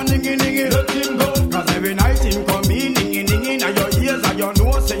boyfriend a ningy ningy, let him go. Cause every night him come in ningy ningy. And your ears and your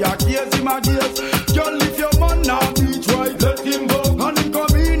nose say your gears him a gears. Girl, if your man now beat right, let him go. And him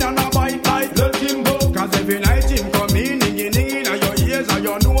come in and a bite light, let him go. Cause every night him come in ningy ningy. And your ears and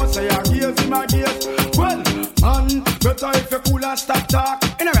your nose say your gears him a gears. Well, man, better if you cool and stop talk.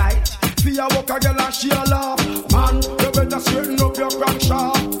 In a right, for your walk a girl and she a laugh. Man, you better straighten up your crank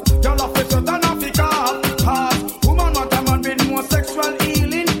shaft. Girl have to set and have to call. Woman want a man with more sexual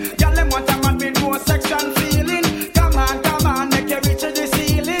healing. Girl them want a man with more sexual feeling. Come on, make you reach the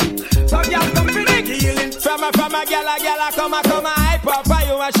ceiling. So girl come for the healing. From a girl, come a hype up for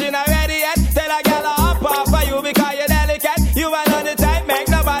you and she not ready yet. Tell a girl up off for you because you're delicate. You are not the type, make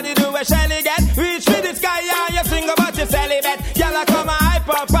nobody do a shelly get. Reach for the sky and you sing about your celibate. Girl come a hype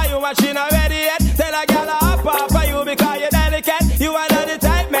up for you and she not ready yet. Tell a girl up off for you because you're delicate. You are not the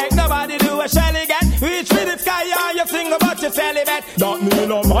type, make nobody do a shelly get. Reach for the sky and you sing about your celibate. That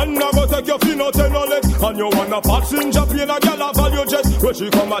mean a man now go take your feet out and no leg. And you wanna passenger plane a girl a value jet. When she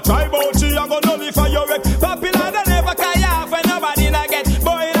come a try bout she a go nullify your wreck. Popular they never carry off when nobody not get.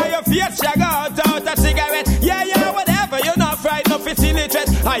 Boy in your face she go out a cigarette. Yeah, whatever, you're not frightened of illiterate.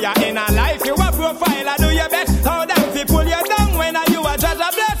 Higher in a life you a profiler, do your best. How damn fi pull you down when you a judge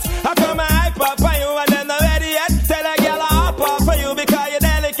a bless. I come a hype up for you and then not ready yet. Tell a girl a hop off for you because you're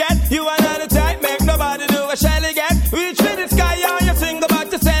delicate. You are not the type, make nobody do a shelly get. Reach for the sky and you sing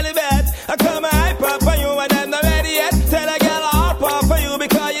about your celibate. I come a hype up for you and then not ready yet. Tell a girl a hop off for you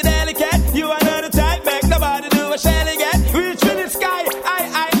because you're delicate. You are not the type, make nobody do a shelly get. Reach for the sky, I.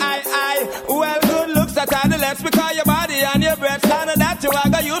 Well, good looks that are the less because your body and your breath. None of that you are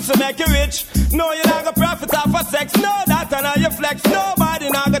gonna use to make you rich. No, you're not gonna profit off of sex. No, that and all your flex. Nobody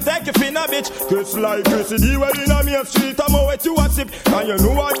not gonna take you for no bitch. Kiss like Chrissy D well in a main street. I'm out with you a sip. And you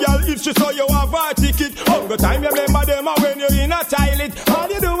know a girl if she saw you have a ticket. All the time you remember them when you're in a toilet. All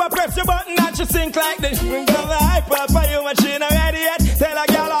you do is press your button and she sink like this. Bring down the hype up for you and she not ready yet. Tell a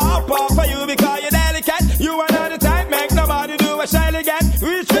girl a hop off for you because you're delicate. You are not the type, make nobody do a shy again.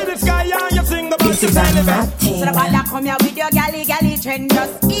 Reach for the sky and you sing about your celibate. So the bad come here with your galley trend.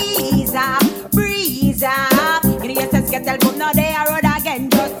 Just ease up, breeze up. You know your sense get tell come now they are road again.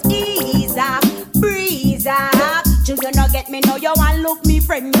 Just ease up, breeze up. You not get me now you want look me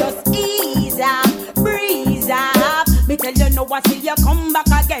friend. Just ease up, breeze up. Me tell you no I see you come back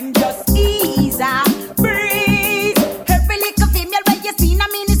again. Just ease up, breeze. Every little female where you see in a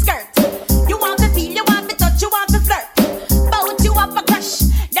mini skirt. You want to feel, you want to touch, you want to flirt. Bout you have a crush,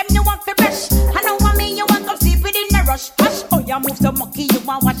 them you want to brush. I know what me you want to sleep within a rush. Hush, oh you move so mucky, you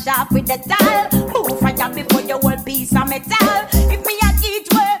want wash off with the towel. Move fire before you will piece of metal. If me at each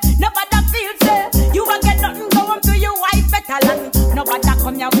way, nobody feels it. You won't get nothing going to your wife better land. Nobody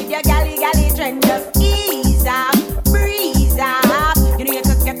come here with your galley trend. Just ease up, breeze up. You know you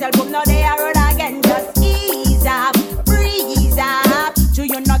just get tell boom now they are road again. Just ease up, breeze up. Do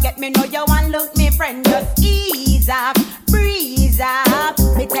you not get me know you want look me friend. Just ease up, breeze up.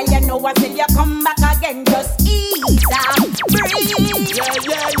 Me tell you no until you come back again. Just ease up, breeze.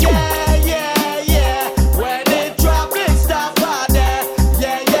 Yeah. When the traffic stop out there.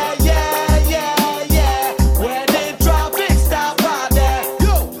 Yeah. When the traffic stop out there.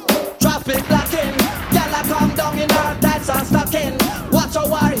 Yo, traffic blocking. Y'all come down in our tights and stocking. Watch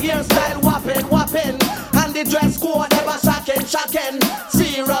our hairstyle whopping. And the dress code ever shocking.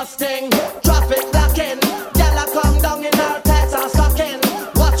 Serious thing. Traffic blocking. Y'all come down in our tights and stocking.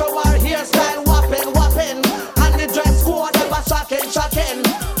 Watch our hairstyle whopping. And the dress code ever shocking.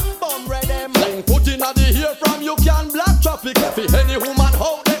 Bum Riddim. Bling put in the hair from you can block traffic. For any woman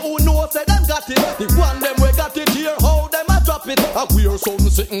how they who know say them got it. The one them we got it here how them a drop it. I wear something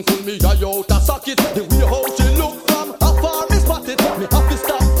sitting full me eye out a socket. The way how she look from afar me spot it. Me have to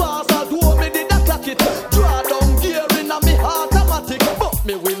stop fast and do me did a clock it. Draw down gear in a me automatic. But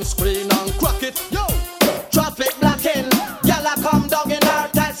me windscreen and crack it. Yo, traffic blocking. Y'all come down in our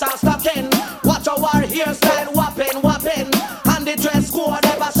tights and stocking. Watch our hairstyle whopping. And the dress code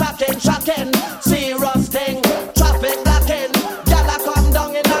ever shocking. Serious thing. Traffic blocking. Y'all come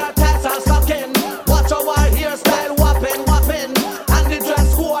down in our tights and stocking. Watch our hairstyle whopping. And the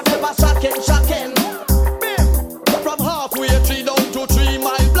dress code ever shocking. From halfway 3 down to 3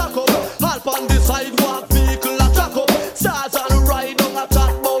 miles.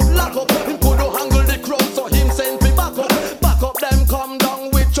 down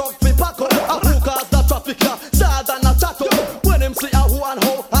with truck fi pack up. A who cause the traffic here, start and a chat up. When him see a who and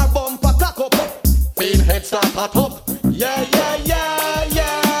how, a bumper cock up. Feel head start hot up. Yeah, yeah, yeah,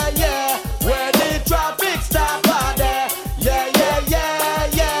 yeah, yeah. Where the traffic stop are there. Yeah, yeah, yeah,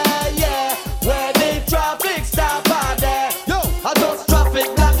 yeah, yeah. Where the traffic stop are there. Yo, I just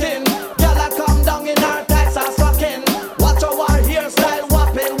traffic blocking. Girl, I come down in her tights and stocking. Watch our hairstyle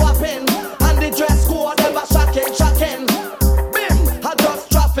whopping, whopping. And the dress code ever shocking, shocking. Bim, I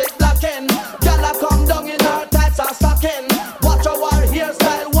just traffic blocking. Girl, I come down in her tights and stocking. Watch our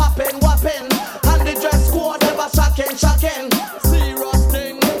hairstyle whopping, whopping. And the dress code ever shocking, shocking. Serious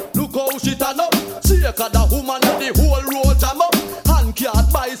thing, look how she turn up. Shake the woman and the whole road jam up. Hand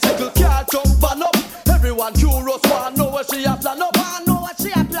cart, bicycle, car, jump van up. Everyone curious, want know where she a plan up. Want know what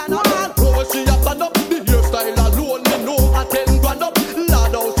she a plan up. Want know where she a plan up. The hairstyle alone, me know a 10 grand up.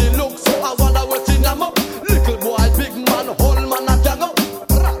 Lad how she look, so I wonder where she am up. Little boy, big man, whole man a gang up.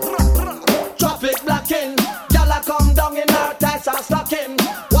 Traffic blocking, gyal a come down in her tights and stocking.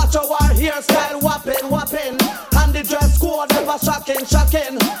 Watch our hairstyle whopping, whopping. And the dress code ever shocking,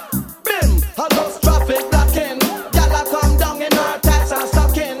 shocking. Bim, I just traffic blocking. Gyal a come down in her tights and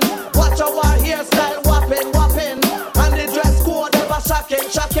stocking. Watch our hairstyle whopping, whopping. And the dress code ever shocking,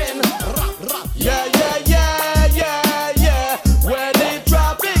 shocking. Yeah, yeah, yeah, yeah, yeah. Where the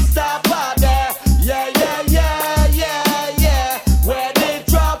traffic stop are there. Yeah, yeah, yeah, yeah, yeah. Where the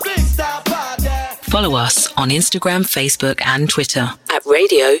traffic stop are there. Follow us on Instagram, Facebook and Twitter at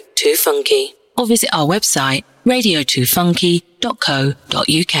Radio2Funky or visit our website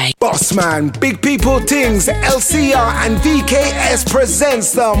radio2funky.co.uk. Bossman, Big People Things, LCR and VKS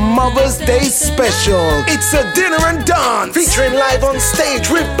presents the Mother's Day Special. It's a dinner and dance featuring live on stage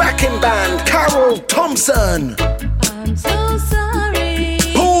with backing band Carol Thompson, I'm so sorry.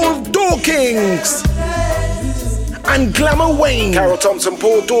 Paul Dawkins and Glamour Wayne. Carol Thompson,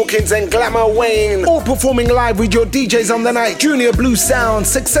 Paul Dawkins and Glamour Wayne, all performing live with your DJs on the night. Junior Blue Sound,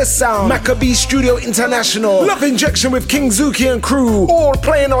 Success Sound, Maccabee Studio International, Love Injection with King Zuki and crew, all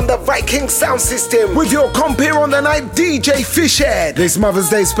playing on the Viking sound system with your compere on the night, DJ Fishhead. This Mother's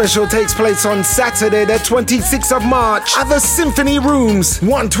Day special takes place on Saturday the 26th of March at the Symphony Rooms,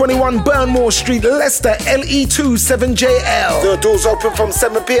 121 Burnmore Street, Leicester, LE2 7JL. The doors open from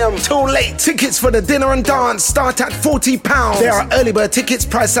 7 p.m. till late. Tickets for the dinner and dance start at £40. There are early bird tickets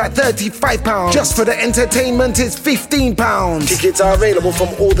priced at £35. Just for the entertainment is £15. Tickets are available from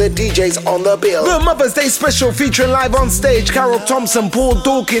all the DJs on the bill. The Mother's Day special featuring live on stage Carol Thompson, Paul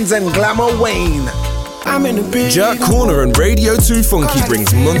Dawkins and Glamour Wayne. I'm in the big Jerk Corner and Radio 2 Funky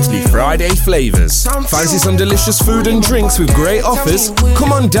brings monthly Friday flavours. Fancy some delicious food and drinks with great offers?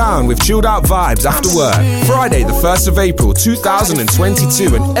 Come on down with chilled out vibes after work. Friday the 1st of April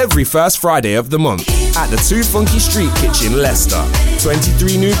 2022 and every first Friday of the month at the 2 Funky Street Kitchen, Leicester,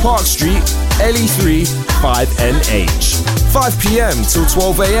 23 New Park Street, LE3 5NH. 5 p.m. till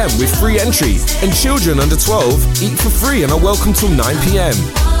 12 a.m. with free entry, and children under 12 eat for free and are welcome till 9 p.m.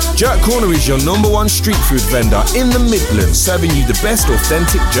 Jerk Corner is your #1 street food vendor in the Midlands, serving you the best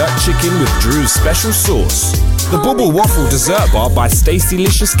authentic jerk chicken with Drew's special sauce. The Bubble Waffle Dessert Bar by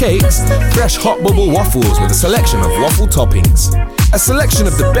Stacey-licious Cakes, fresh hot bubble waffles with a selection of waffle toppings. A selection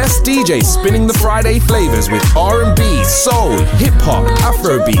of the best DJs spinning the Friday flavors with R&B, soul, hip-hop,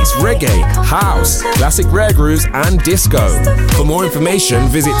 Afrobeats, reggae, house, classic rare grooves and disco. For more information,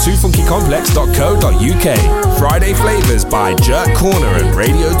 visit 2funkycomplex.co.uk. Friday flavors by Jerk Corner and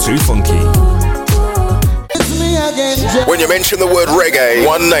Radio 2 Funky. When you mention the word reggae,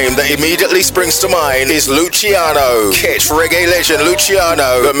 one name that immediately springs to mind is Luciano. Catch reggae legend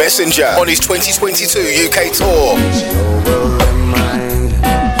Luciano, the messenger, on his 2022 UK tour.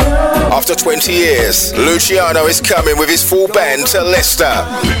 After 20 years, Luciano is coming with his full band to Leicester.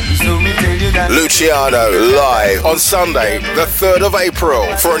 Luciano live on Sunday, the 3rd of April,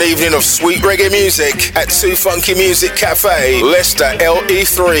 for an evening of sweet reggae music at 2 Funky Music Cafe, Leicester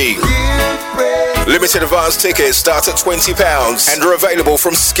LE3. Limited advance tickets start at £20 and are available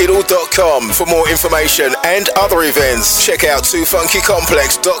from skiddle.com. For more information and other events, check out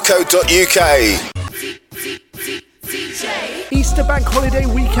 2funkycomplex.co.uk. Easter Bank Holiday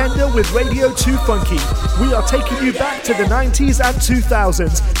Weekender with Radio 2 Funky. We are taking you back to the 90s and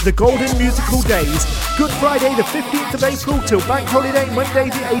 2000s, the golden musical days. Good Friday the 15th of April till Bank Holiday Monday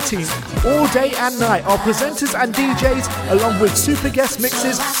the 18th. All day and night, our presenters and DJs, along with super guest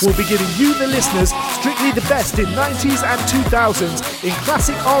mixes, will be giving you, the listeners, strictly the best in 90s and 2000s in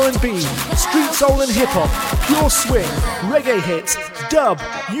classic R&B, street soul and hip-hop, pure swing, reggae hits, dub,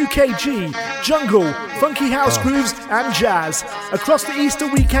 UKG, jungle, funky house grooves and jazz. Across the Easter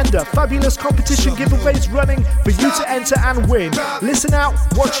weekender, fabulous competition giveaways running for you to enter and win. Listen out,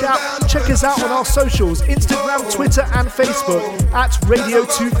 watch out, check us out on our socials, Instagram, Twitter and Facebook at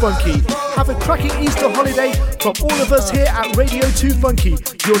Radio2Funky. Have a cracking Easter holiday from all of us here at Radio2Funky,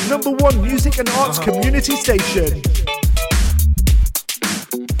 your #1 music and arts community station.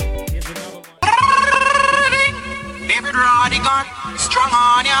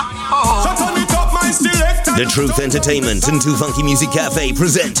 The Truth Entertainment and 2Funky Music Cafe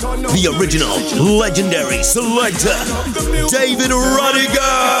present the original, legendary selector, David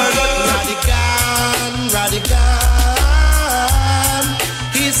Rodigan.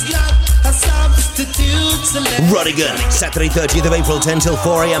 He's not a substitute selector. Rodigan, Saturday 30th of April, 10 till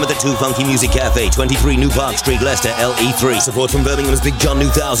 4 a.m. at the 2Funky Music Cafe, 23 New Park Street, Leicester, LE3. Support from Birmingham's Big John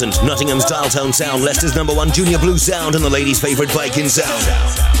 2000, Nottingham's Dial Tone Sound, Leicester's #1 Junior Blue Sound, and the ladies' favourite Viking Sound.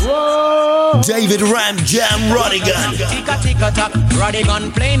 Whoa. David Ram Jam Rodigan.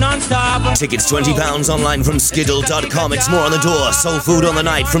 Rodigan play non-stop. Tickets £20 online from skiddle.com. It's more on the door. Soul food on the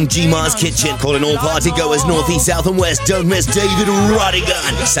night from G-Mar's Kitchen. Calling all party goers north, east, south and west. Don't miss David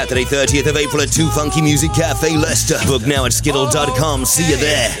Rodigan. Saturday 30th of April at 2Funky Music Cafe, Leicester. Book now at skiddle.com. See you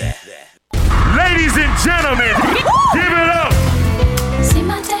there. Ladies and gentlemen, give it up.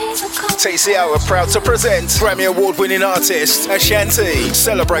 TCO are proud to present Grammy Award-winning artist Ashanti,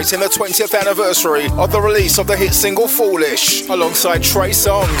 celebrating the 20th anniversary of the release of the hit single Foolish, alongside Trey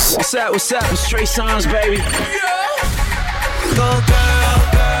Songz. What's up, it's Trey Songz, baby. Yeah. Go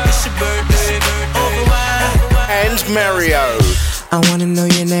girl, it's your birthday, and Mario. I wanna know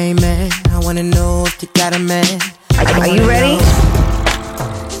your name, man. I wanna know if you got a man. Are you ready?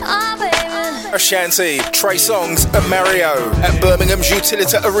 Ashanti, Trey Songz and Mario at Birmingham's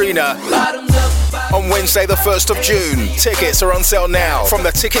Utilita Arena on Wednesday the 1st of June. Tickets are on sale now from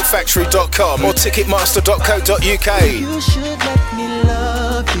theticketfactory.com or ticketmaster.co.uk. You should let me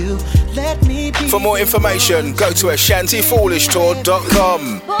love you. Let me be. For more information, go to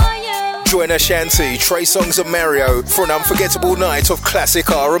ashantifoolishtour.com. Join Ashanti, Trey Songz and Mario for an unforgettable night of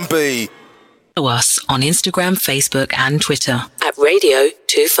classic R&B. Follow us on Instagram, Facebook and Twitter at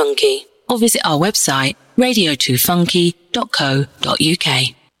Radio2Funky. Or visit our website,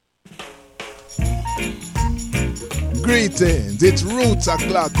 radio2funky.co.uk. Greetings, it's Roots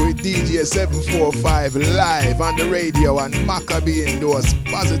O'Clock with DJ 745 live on the radio, and Maccabee endorse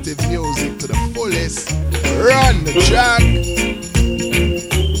positive music to the fullest. Run the track.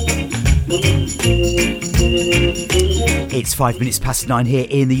 It's 5 minutes past 9 here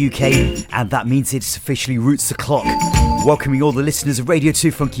in the UK, and that means it's officially Roots O'Clock. Welcoming all the listeners of Radio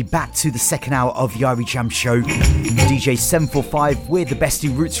 2 Funky back to the second hour of the Irie Jamms Show. DJ 745 with the best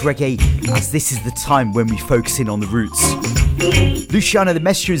in Roots Reggae, as this is the time when we focus in on the roots. Luciano the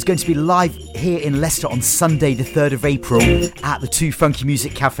Messenger is going to be live here in Leicester on Sunday the 3rd of April at the 2Funky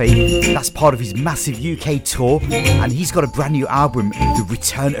Music Cafe. That's part of his massive UK tour, and he's got a brand new album, The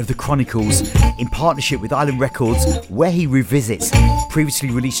Return of the Chronicles, in partnership with Island Records, where he revisits previously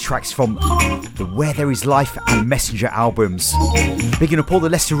released tracks from the Where There Is Life and Messenger albums. Bigging up all the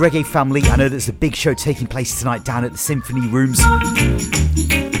Leicester Reggae family. I know there's a big show taking place tonight down at the Symphony Rooms.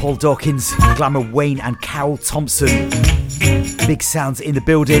 Paul Dawkins, Glamour Wayne and Carol Thompson. Big sounds in the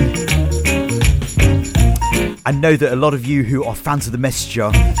building. I know that a lot of you who are fans of The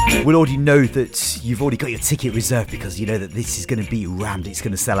Messenger will already know that you've already got your ticket reserved, because you know that this is going to be rammed, it's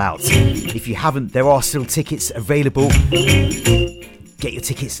going to sell out. If you haven't, there are still tickets available. Get your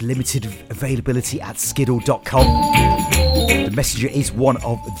tickets, limited availability at skiddle.com. The Messenger is one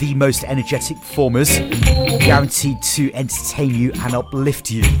of the most energetic performers, guaranteed to entertain you and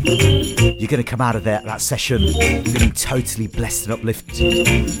uplift you. You're going to come out of that session feeling totally blessed and uplifted.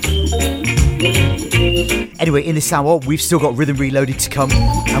 Anyway, in this hour, we've still got Riddim Reloaded to come,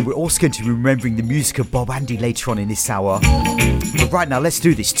 and we're also going to be remembering the music of Bob Andy later on in this hour. But right now, let's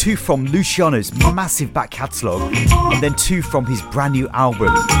do this. 2 from Luciano's massive back catalogue, and then 2 from his brand new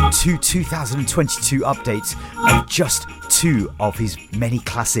album. 2 2022 updates of just 2 of his many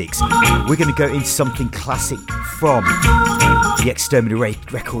classics. We're going to go into something classic from the Exterminator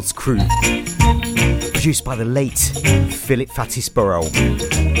Records crew, produced by the late Philip Fatisborough.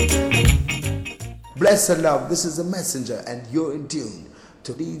 Blessed love, this is the Messenger, and you're in tune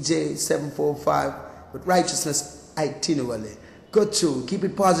to DJ 745 with Righteousness Itinerary. Good tune, keep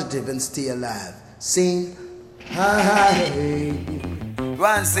it positive and stay alive. Sing, hi.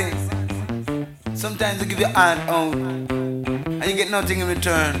 One sing. Sometimes they give you hand out, and you get nothing in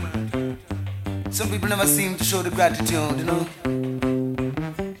return. Some people never seem to show the gratitude, you know.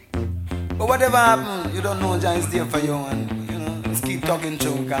 But whatever happens, you don't know John is there for you, and you know, Just keep talking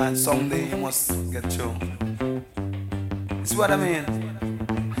through, cause someday you must get through. See what I mean?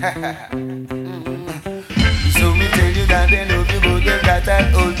 So me tell you that they love you, but they got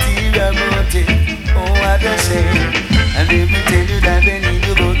that ulterior motive. Oh, what a shame. And if me tell you that they need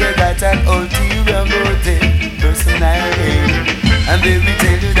you, but they got that ulterior motive. Personal gain. And if me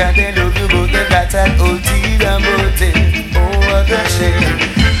tell you that they love you, but they got that ulterior motive. Oh, what a shame.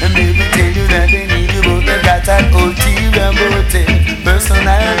 And if me tell you that they need you, but they got that ulterior motive.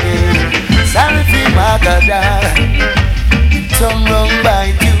 Personal gain. Sorry for my God, some wrong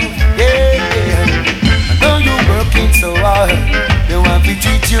by you, yeah, yeah. Though you working so hard, they want to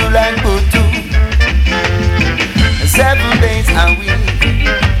treat you like Butu. 7 days a week,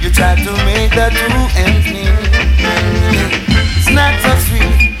 you try to make the 2 ends meet. It's not so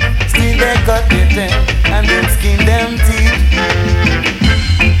sweet, still they cut their teeth and then skin them teeth.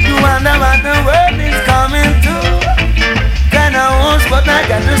 You wonder what the world is coming to. Kinda host, but I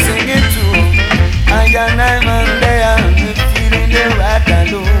got to sing it too. I got 9 man there, and the feeling they right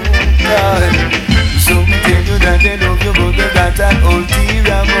alone. So we tell you that they love you, but they got that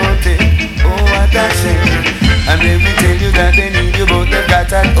ulterior motive. Oh, what a shame. And then we tell you that they need you, but they got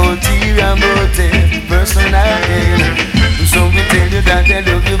that ulterior motive. Personal gain. So we tell you that they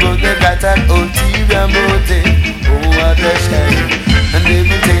love you, but they got that ulterior motive. Oh, what a shame. And then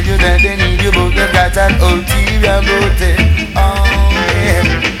we tell you that they need you, but they got that ulterior motive. Oh, yeah.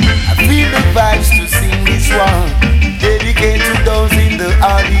 I feel the vibes to sing this one, dedicate to those in the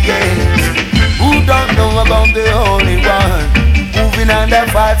audience who don't know about the Holy One, moving under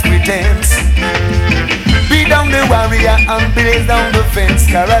false pretense. Beat down the warrior and blaze down the fence.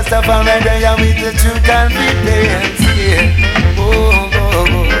 Rastafari they are with the true confidence. Yeah. Oh, oh,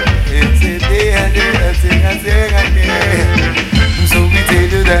 oh. It's a day and day, I sing again. So we tell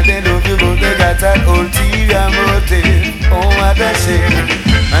you that they love you, but they got that ulterior motive. Oh, what a shame.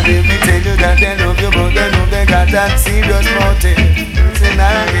 And if we tell you that they love you, but they know they got that serious motive.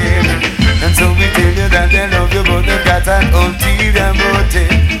 Personal gain. And so we tell you that they love you, but they got an ulterior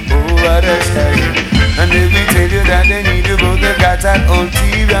motive. Oh, what a shame. And if we tell you that they need you, but they got an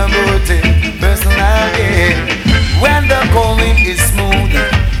ulterior motive. Personal gain. When the going is smooth,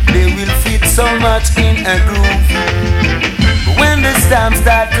 they will fit so much in a groove. But when the storm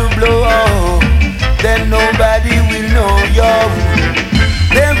start to blow, then nobody will know your.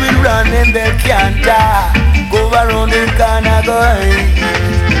 They will run and they can't die. Go around the corner, go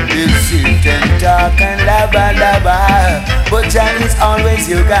they'll sit and talk and labba labba, but Jah is always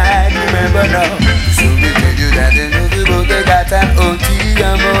your guide, remember now. So we tell you that they know you, but they got an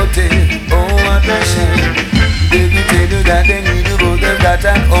ulterior motive. Oh, what a shame. They will tell you that they need you, but they got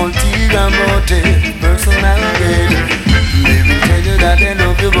an ulterior motive. Personal gain. They will tell you that they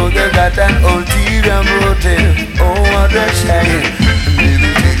love you, but they got an ulterior motive. Oh, what a shame. They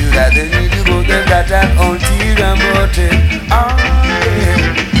will tell you that they need you, but they got an ulterior motive. Oh,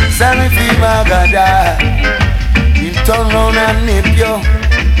 yeah. Sorry for my God, you turn round and nip you.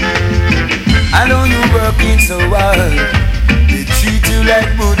 I know you working so hard, they treat you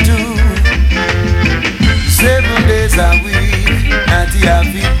like Butu. 7 days a week, and you have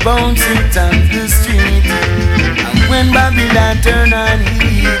it bouncing on the street. And when Babylon turn on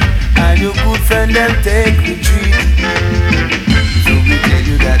heat, and your good friend them take retreat. So we tell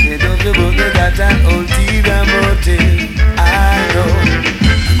you that they love you, but they got an ulterior motive. I know.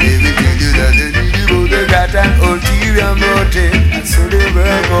 They will tell you that they need you, but they got an ulterior motive. And so they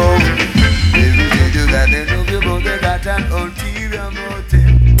work out. They will tell you that they love you, but they got an ulterior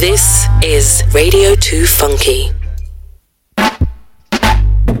motive. This is Radio 2 Funky.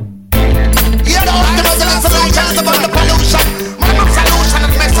 You know, the Muslims are like just about the pollution. My solution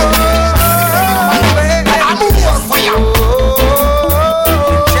and message. I'm over for you.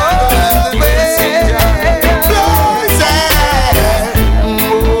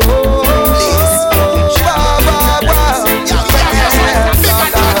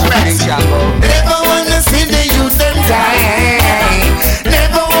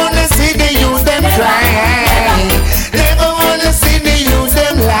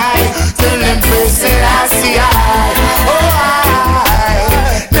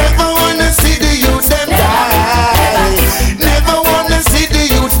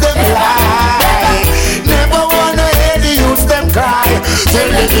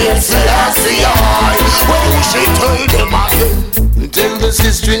 She told them again. Tell the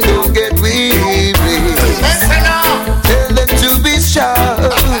sister don't get weary. Tell them to be strong.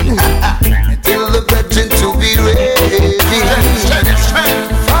 Tell the brethren to be ready.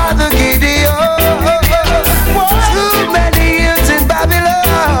 Father Gideon, too many years in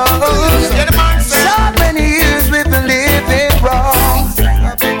Babylon. So many years we've been living wrong.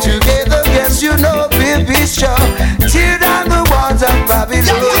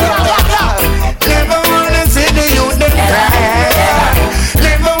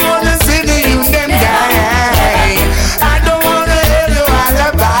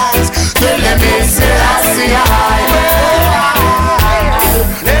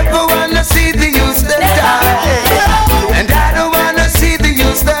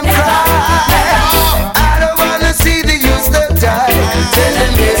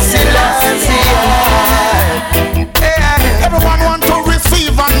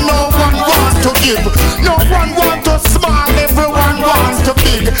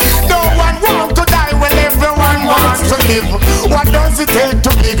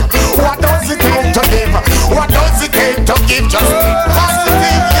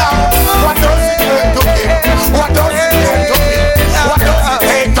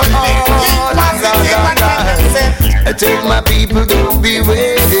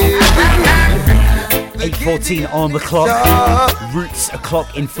 7:14 on the clock. Roots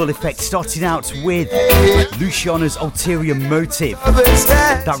o'clock in full effect. Starting out with Luciano's Ulterior Motive.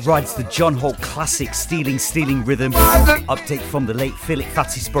 That rides the John Holt classic Stealing Rhythm. Update from the late Philip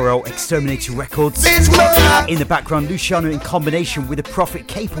Fatisborough Exterminator Records. In the background, Luciano in combination with the Prophet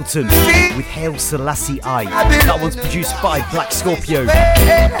Capleton with Hail Selassie I. That one's produced by Black Scorpio.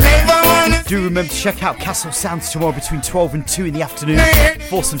 Do remember to check out Castle Sounds tomorrow between 12 and 2 in the afternoon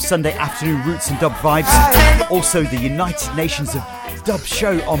for some Sunday afternoon roots and dub vibes. Also the United Nations of Dub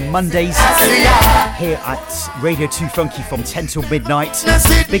show on Mondays here at Radio2Funky from 10 till midnight.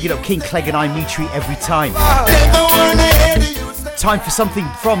 Bigging up King Clegg and I, Mitri, every time. Time for something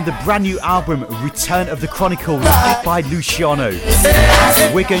from the brand new album Return of the Chronicles by Luciano.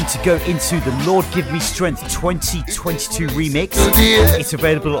 We're going to go into the Lord Give Me Strength 2022 remix. It's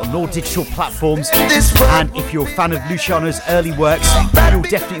available on all digital platforms, and if you're a fan of Luciano's early works, you'll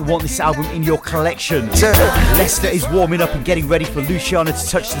definitely want this album in your collection. Leicester is warming up and getting ready for Luciano to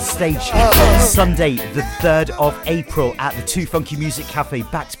touch the stage Sunday the 3rd of April at the 2 Funky Music Cafe,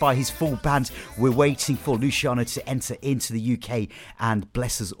 backed by his full band. We're waiting for Luciano to enter into the UK and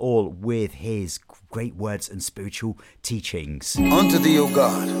bless us all with his great words and spiritual teachings. Unto thee, O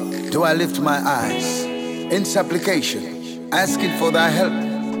God, do I lift my eyes in supplication, asking for thy help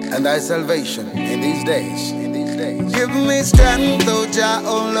and thy salvation in these days. Give me strength, O Jah,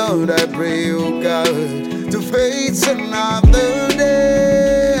 O Lord, I pray, O God, to face another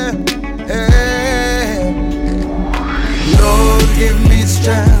day. Hey. Lord, give me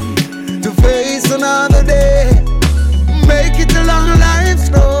strength to face another day. Make it a long life's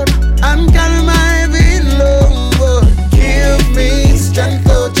road and carry my load. Give me strength,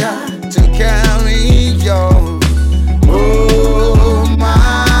 O Jah, to carry your. Oh,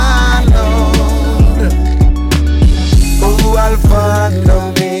 my Lord. Oh, Alpha and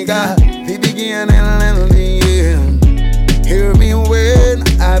Omega, the beginning and the end. Hear me when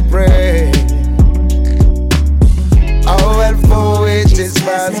I pray. Our help for which is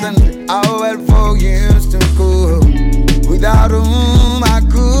past and our help for years to come, without whom I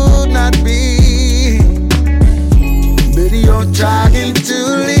could not be. But you're trying to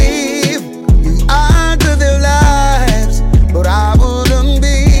live you alter their lives, but I wouldn't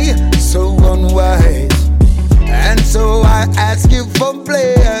be so unwise. And so I ask you for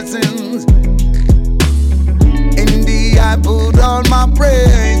blessings. Indeed, I put on my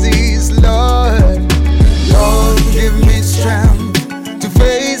praises, Lord. Lord, give me strength to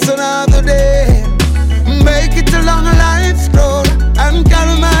face another day. Make it a long life's road and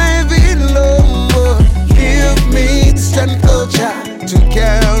carry my load. Give me strength, O Jah, to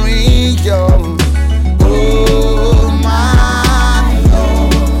carry your. Oh, my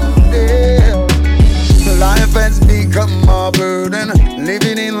Lord. Yeah. Life has become a burden,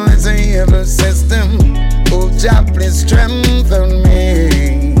 living in this evil system. Oh, Jah, please strengthen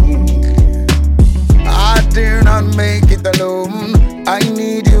me. I dare not make it alone. I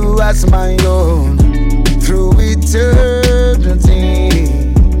need you as my own through eternity.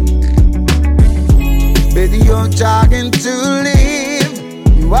 Baby, you're trying to live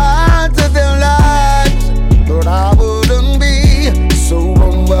you alter their lives, but I wouldn't be so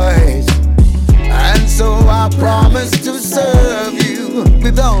unwise. And so I promise to serve you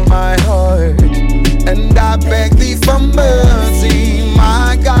with all my heart, and I beg thee for mercy,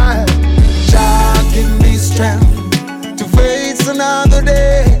 my God. Jah, give me strength to face another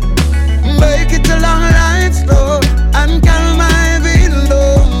day. Make it a long life's road and carry my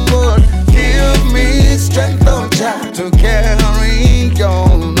load. Give me strength, oh Jah, to carry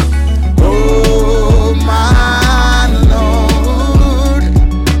on. Oh, my Lord.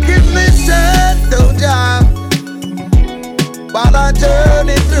 Give me strength, oh Jah, while I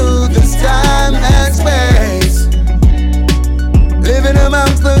journey through this time and space, living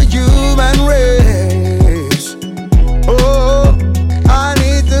amongst the human race. Oh, I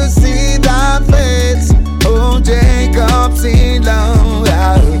need to see thy face, oh Jacob, see long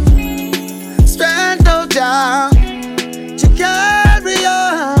out. Strength, oh Jah, to carry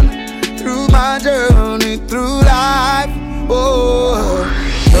on through my journey through life. Oh,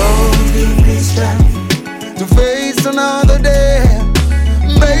 don't give me strength to face another day.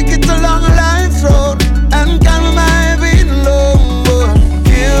 Make it a long life's road and carry my load.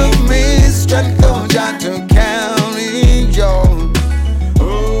 Give me strength, oh Jah, to carry on.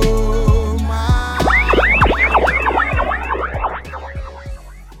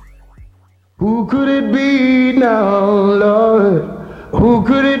 Who could it be now, Lord? Who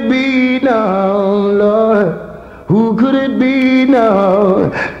could it be now, Lord? Who could it be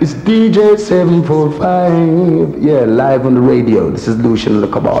now? It's DJ 745. Yeah, live on the radio. This is Luciano the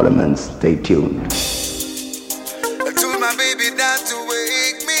Kabbalah Man. Stay tuned.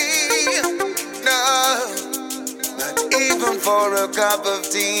 for a cup of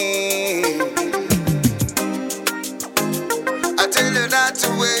tea. I tell you not to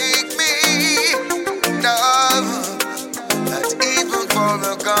wake me, no, not even for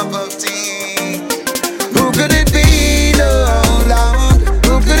a cup of tea. Who could it be, no, Lord?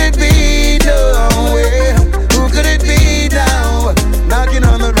 Who could it be, no, where? Who could it be now, knocking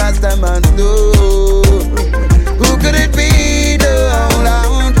on the Rasta man's door? Who could it be, no,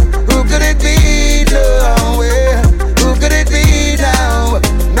 Lord? Who could it be, no, where? Who could it be now,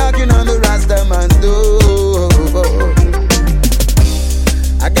 knocking on the Rasta man's door?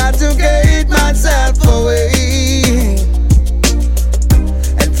 I got to get myself away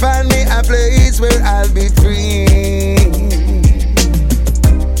and find me a place where I'll be free.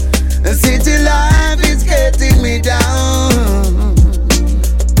 The city life is getting me down,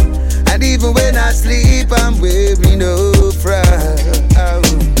 and even when I sleep I'm wearing no frown.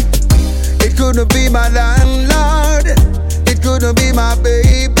 It couldn't be my landlord, it couldn't be my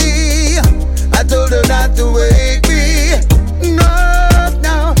baby. I told her not to wake me. No,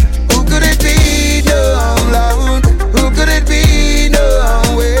 no. Who could it be? No, Lord. Who could it be? No,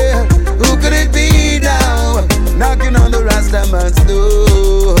 where? Who could it be now, knocking on the Rasta man's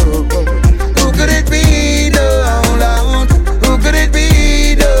door? Who could it be? No, Lord. Who could it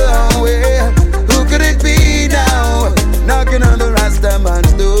be? No, where? Who could it be now, knocking on the Rasta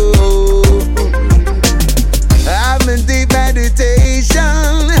man's door? I'm in deep meditation,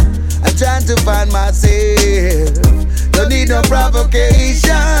 I'm trying to find myself. Don't need no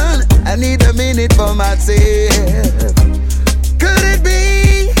provocation, I need a minute for myself. Could it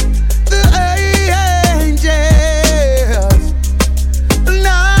be the angels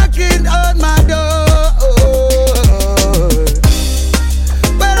knocking on my door?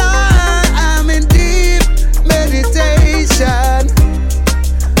 But I am in deep meditation,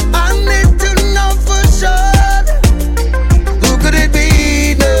 I need to know for sure. Who could it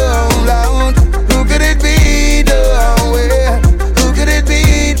be? No, Lord. Who could it be? No, where? Who could it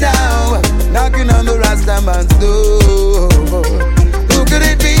be now, knocking on the Rasta man's door? Who could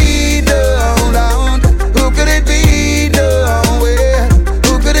it be? No, Lord. Who could it be? No, where?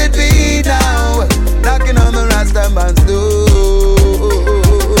 Who could it be now, knocking on the Rasta man's door?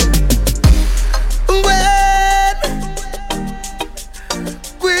 When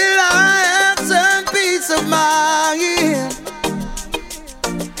will I have some peace of mind?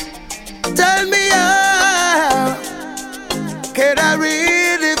 Tell me how can I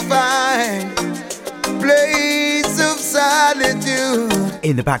really find a place of solitude?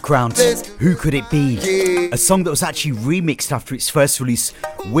 In the background, Who Could It Be? A song that was actually remixed after its first release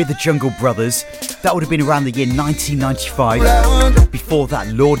with the Jungle Brothers. That would have been around the year 1995. Before that,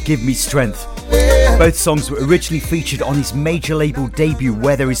 Lord Give Me Strength. Both songs were originally featured on his major label debut,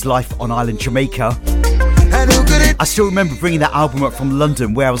 Where There Is Life on Island Jamaica. I still remember bringing that album up from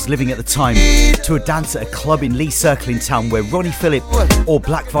London, where I was living at the time, to a dance at a club in Lee Circle in town, where Ronnie Phillip or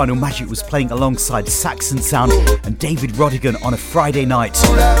Black Vinyl Magic was playing alongside Saxon Sound and David Rodigan on a Friday night,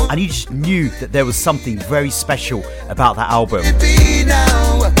 and you just knew that there was something very special about that album.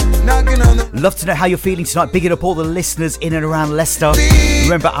 Love to know how you're feeling tonight. Bigging up all the listeners in and around Leicester.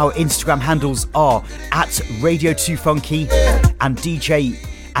 Remember, our Instagram handles are at Radio2Funky and DJ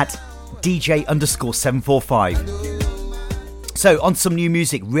at DJ_745. So, on some new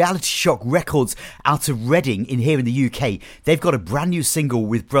music, Reality Shock Records out of Reading here in the UK. They've got a brand new single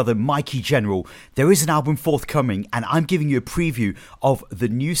with brother Mikey General. There is an album forthcoming, and I'm giving you a preview of the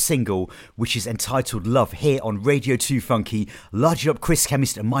new single, which is entitled Love, here on Radio 2 Funky. Large up Chris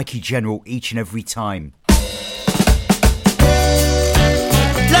Chemist and Mikey General each and every time.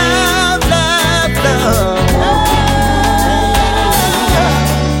 Love, love, love.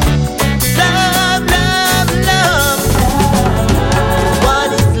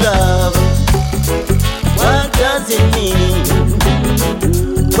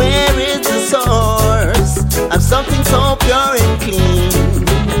 Where is the source of something so pure and clean?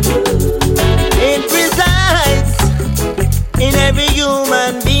 It resides in every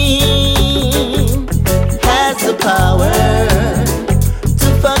human being, has the power to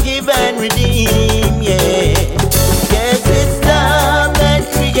forgive and redeem, yeah. Yes, it's love that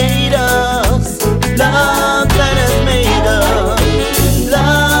created us, love that has made us,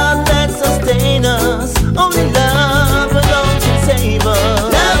 love that sustains us, only love alone can save us.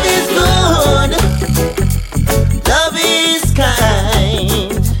 Love is good, love is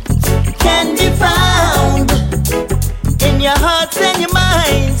kind, can be found in your hearts and your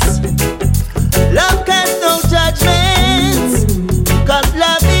minds. Love casts no judgments, 'cause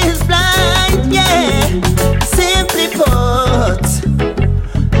love is blind, yeah. Simply put,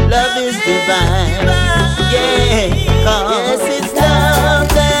 love is divine, yeah. 'Cause yes,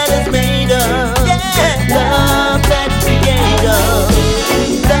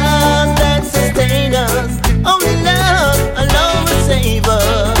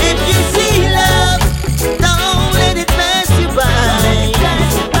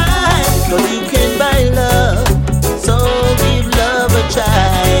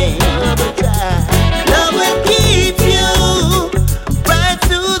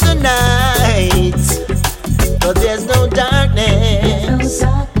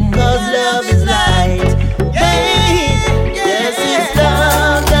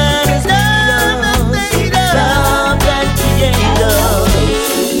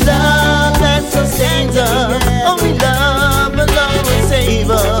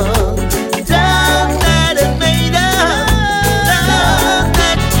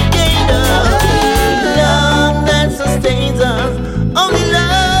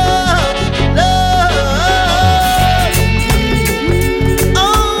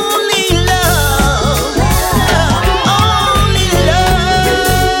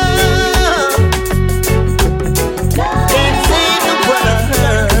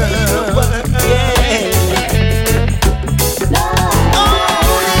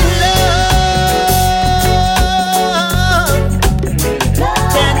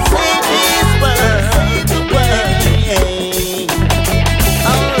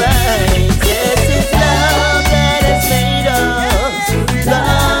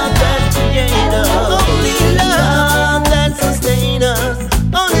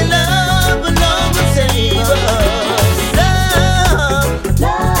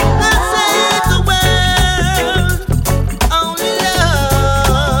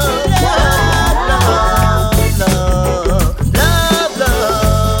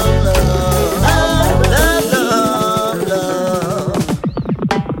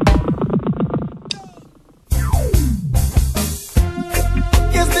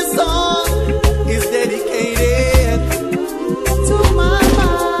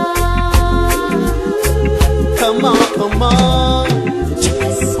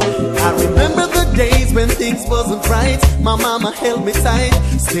 things wasn't right, my mama held me tight.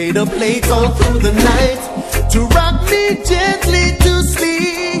 Stayed up late all through the night to rock me gently to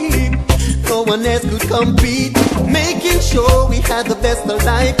sleep. No one else could compete, making sure we had the best of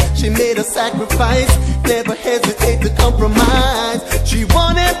life. She made a sacrifice, never hesitate to compromise. She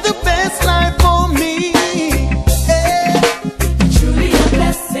wanted the best life for me. Yeah. Truly a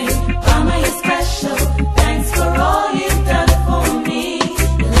blessing, Mama, you're special. Thanks for all you've done for me.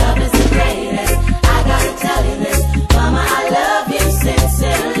 Your love is the greatest, I gotta tell you this. Mama, I love you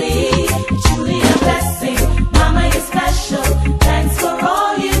sincerely. Truly a blessing, Mama, you're special. Thanks for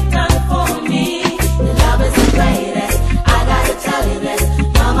all you've done for me. Your love is the greatest, I gotta tell you this.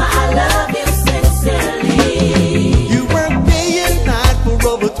 Mama, I love you sincerely. You worked day and night for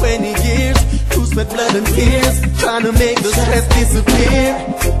over 20 years. You sweat blood and tears, trying to make the stress disappear.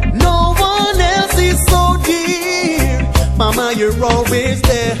 No one else is so dear. Mama, you're always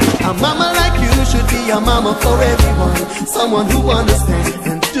there. A mama like you should be a mama for everyone. Someone who understands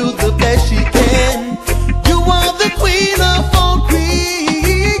and do the best she can. You are the queen of all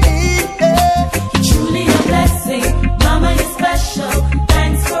queens. Yeah. Truly a blessing, Mama, you're special.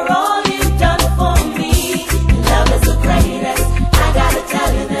 Thanks for all you've done for me. Your love is the greatest, I gotta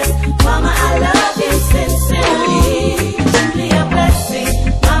tell you this. Mama, I love you sincerely. Truly a blessing,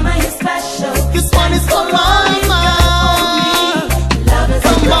 Mama, you're special. This one is for mama. Love is the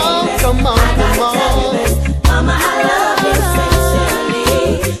Come on, greatest, come on, I gotta come tell you on. this. Mama, I love you sincerely.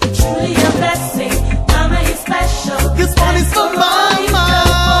 Truly a blessing, Mama, you're special. This one is for mama.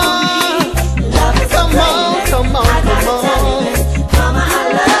 Love is the Come on, greatest, come on, I gotta come tell you on. this. Mama, I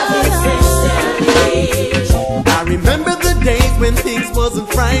love you sincerely. I remember the days when things wasn't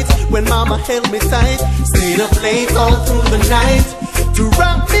right, when mama held me tight. Stayed up late all through the night to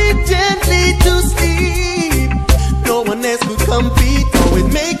rock me gently to sleep. No one else could compete, always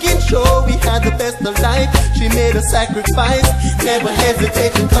making sure we had the best of life. She made a sacrifice, never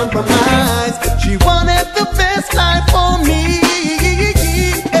hesitate to compromise. She wanted the best life for me.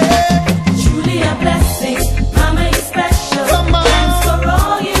 Yeah. Truly a blessing, Mama, you're special. Come on. Thanks for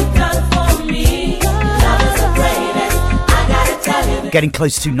all you've done for me. Love is the greatest, I gotta tell you this. Getting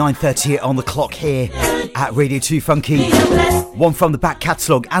close to 9:30 on the clock here at Radio 2 Funky. One from the back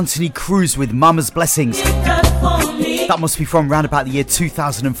catalogue, Anthony Cruz with Mama's Blessings. That must be from around about the year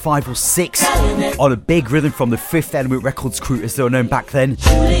 2005 or 6, on a big rhythm from the Fifth Element Records crew as they were known back then.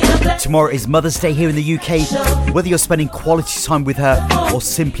 Tomorrow is Mother's Day here in the UK. Whether you're spending quality time with her or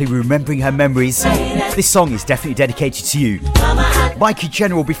simply remembering her memories, this song is definitely dedicated to you. Mikey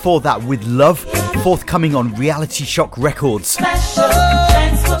General before that with Love, forthcoming on Reality Shock Records.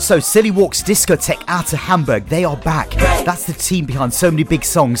 So Silly Walks Discotheque out of Hamburg, they are back. That's the team behind so many big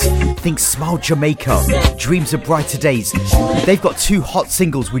songs. Think Smile Jamaica, Dreams of Brighter Days. They've got 2 hot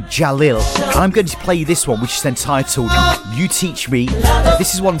singles with Jalil, and I'm going to play you this one, which is entitled You Teach Me.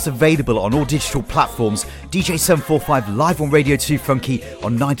 This is one that's available on all digital platforms. DJ 745 live on Radio 2 Funky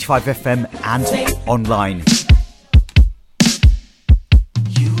on 95FM and online.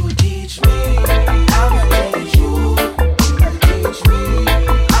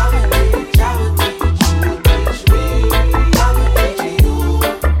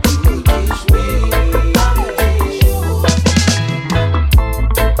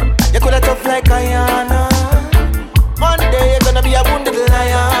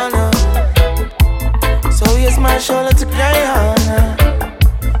 Shoulder to cry on,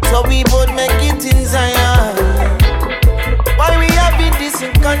 so we both make it in Zion. Why we have been this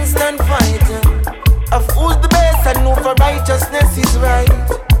in constant fight of who's the best and who for righteousness is right.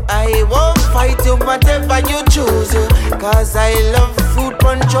 I won't fight you whatever you choose, cause I love fruit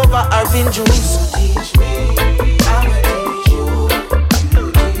punch over orange juice. So teach me, I will teach you. You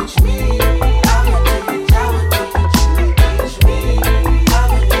teach me, I will teach, I will teach me, I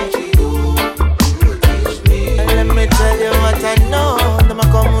will teach you. Let me tell you what I know. Them a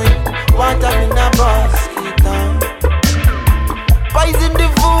come with water in a basket. Poison the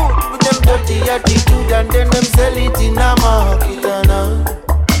food with them dirty attitude, and then them sell it in a market.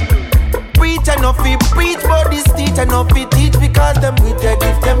 Preach enough, we preach, but this teach enough, we teach because them wicked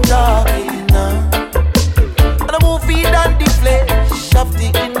if them talking. And the movie and the flesh of the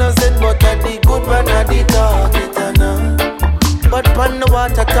innocent, but at the good one at the target. But pan the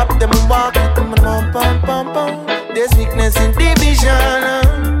water top, them walk it, pam pam pam. There's weakness in division.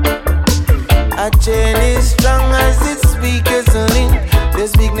 A chain is strong as its weakest link.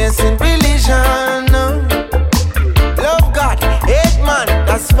 There's weakness in religion. Love God, hate man,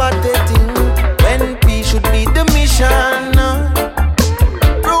 that's what they think. When peace should be the mission.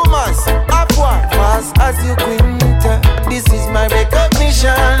 Rumors of war, fast as you quint. This is my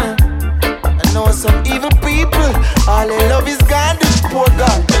recognition. I know some evil people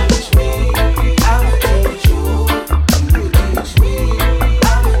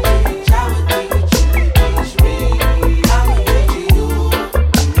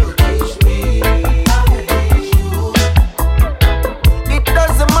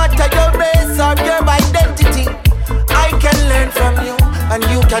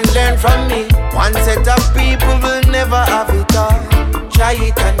from me. One set of people will never have it all. Try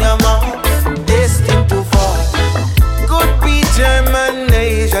it on your mouth, destined to fall. Could be German,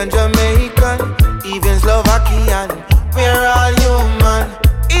 Asian, Jamaican, even Slovakian. We're all human.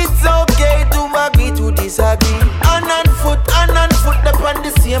 It's okay to agree to disagree. Hand and foot, upon the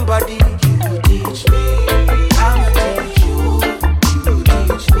same body. You teach me, I will teach you. You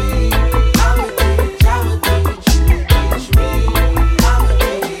teach me, I will teach, I will teach you. Teach me, I will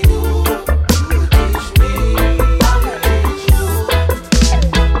teach you. You teach me, I will teach you.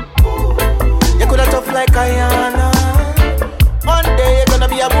 You coulda tough like Ayana. One day you're gonna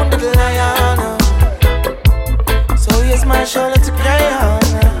be a wounded lion. So here's my shoulder to cry on.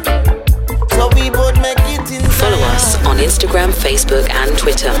 So we both make it in. Follow us on Instagram, Facebook and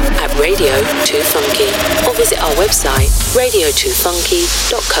Twitter at Radio2Funky or visit our website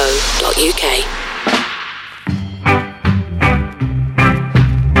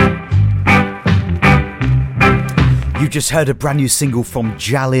radio2funky.co.uk. You just heard a brand new single from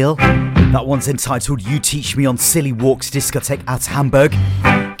Jalil. That one's entitled You Teach Me on Silly Walks Discotheque at Hamburg.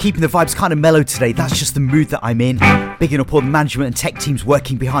 Keeping the vibes kind of mellow today, that's just the mood that I'm in. Bigging up all the management and tech teams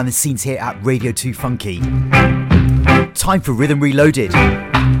working behind the scenes here at Radio2Funky. Time for Riddim Reloaded.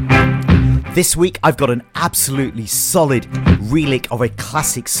 This week I've got an absolutely solid relic of a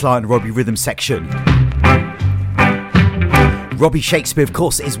classic Sly and Robbie rhythm section. Robbie Shakespeare, of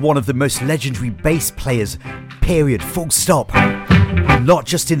course, is one of the most legendary bass players, period, full stop. Not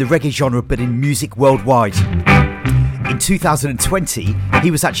just in the reggae genre, but in music worldwide. In 2020,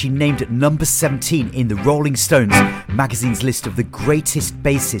 he was actually named at number 17 in the Rolling Stones magazine's list of the greatest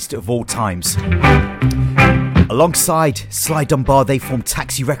bassist of all times. Alongside Sly Dunbar, they formed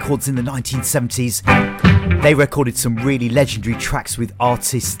Taxi Records in the 1970s. They recorded some really legendary tracks with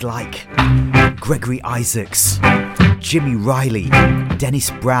artists like Gregory Isaacs, Jimmy Riley, Dennis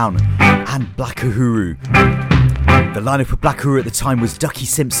Brown, and Black Uhuru. The lineup of Black Uhuru at the time was Ducky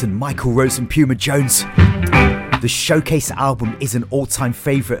Simpson, Michael Rose and Puma Jones. The Showcase album is an all-time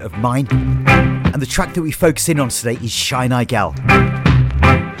favourite of mine, and the track that we focus in on today is Shine Eye Gal.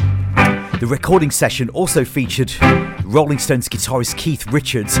 The recording session also featured Rolling Stones guitarist Keith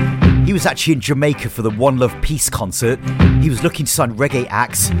Richards. He was actually in Jamaica for the One Love Peace concert. He was looking to sign reggae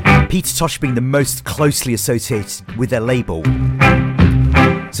acts, Peter Tosh being the most closely associated with their label.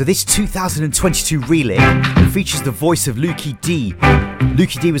 So this 2022 relic features the voice of Lukie D.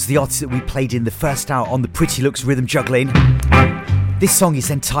 Lukie D was the artist that we played in the first hour on the Pretty Looks Rhythm Juggling. This song is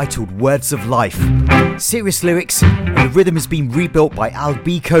entitled Words of Life. Serious lyrics, and the rhythm has been rebuilt by Al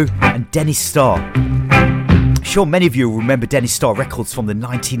Biko and Dennis Starr. I'm sure many of you will remember Dennis Starr records from the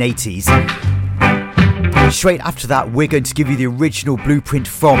 1980s. Straight after that, we're going to give you the original blueprint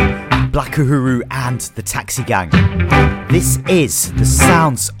from Black Uhuru and the Taxi Gang. This is the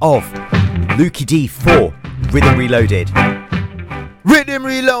sounds of Lukie D for Riddim Reloaded. Riddim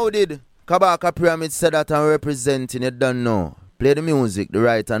Reloaded. Kabaka Pyramid said that I'm representing it, don't know. Play the music the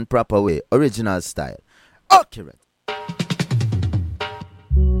right and proper way, original style. Accurate.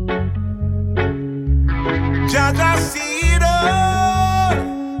 Jaja see it all.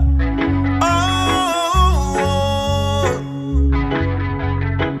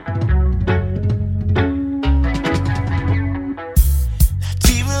 Not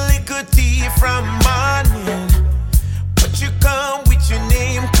even liquor tea from morning, but you come with your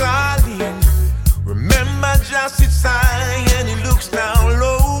name calling. Remember just it's high and it looks down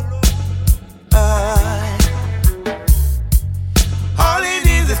low. All it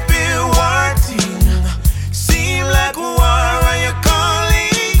is a war team. Seem like a war and you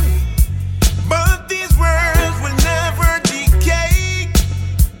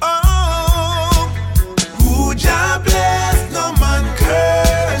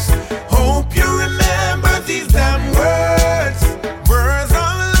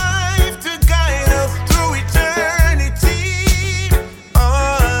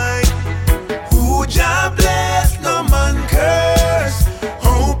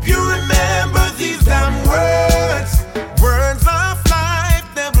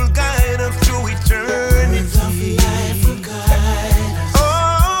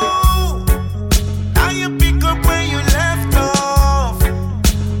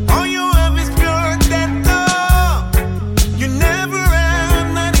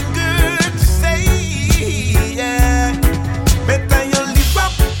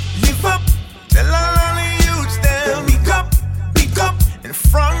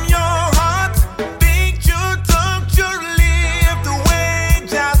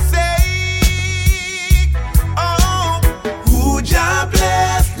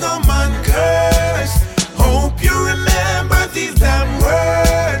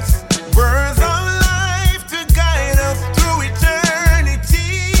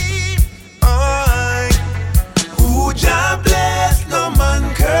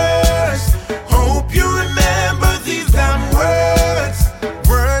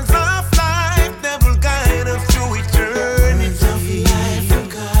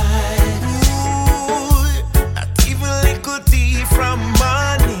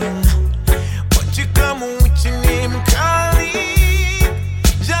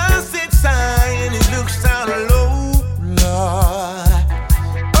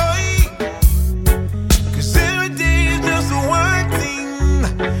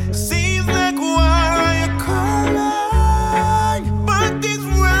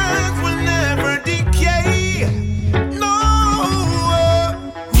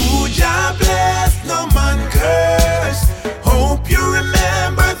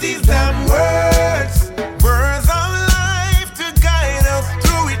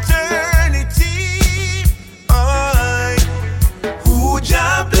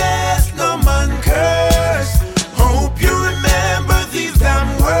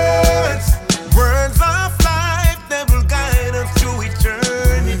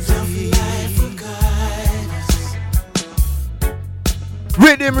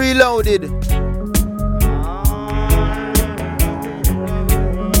Reloaded.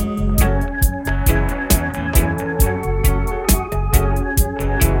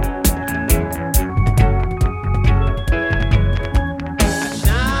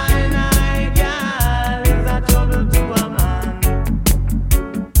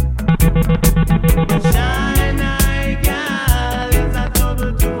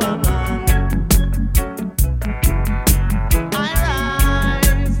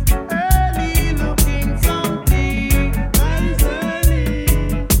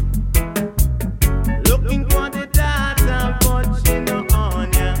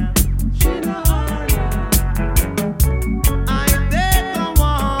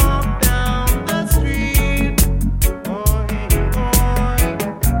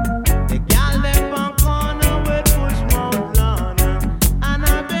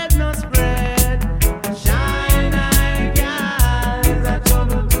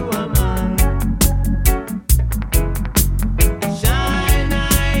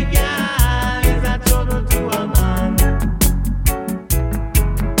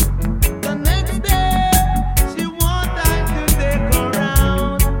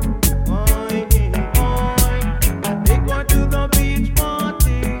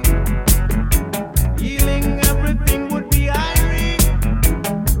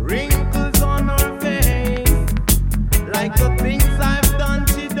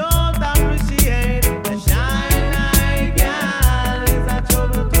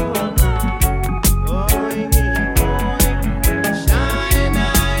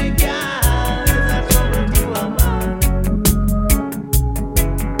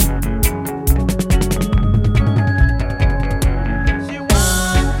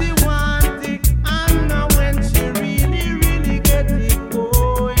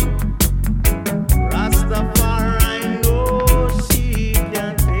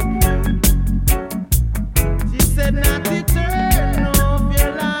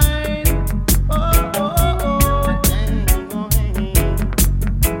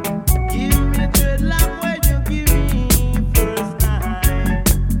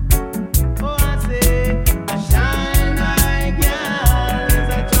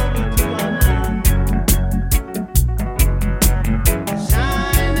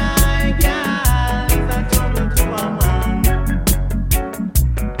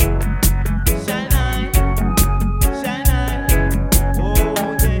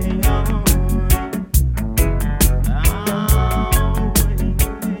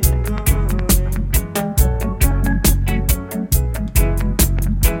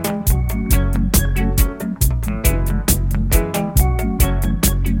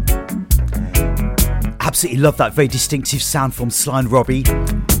 Absolutely love that very distinctive sound from Sly and Robbie.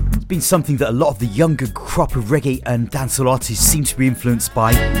 It's been something that a lot of the younger crop of reggae and dancehall artists seem to be influenced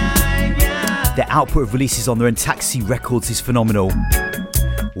by. Their output of releases on their own Taxi Records is phenomenal.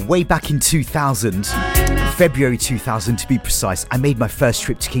 Way back in 2000, February 2000 to be precise, I made my first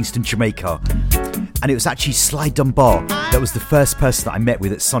trip to Kingston, Jamaica. And it was actually Sly Dunbar that was the first person that I met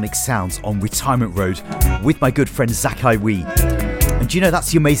with at Sonic Sounds on Retirement Road with my good friend Zach Irie. And do you know, that's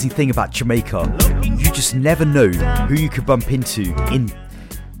the amazing thing about Jamaica? You just never know who you could bump into in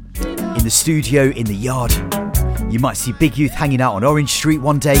the studio, in the yard. You might see Big Youth hanging out on Orange Street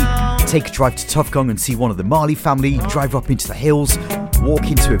one day, take a drive to Tufgong and see one of the Marley family, drive up into the hills,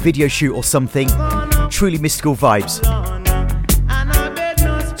 walk into a video shoot or something. Truly mystical vibes.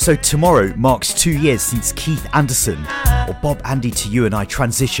 So tomorrow marks 2 years since Keith Anderson, or Bob Andy to you and I,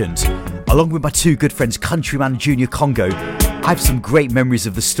 transitioned. Along with my two good friends Countryman and Junior Congo, I have some great memories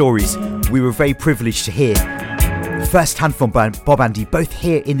of the stories we were very privileged to hear first hand from Bob Andy, both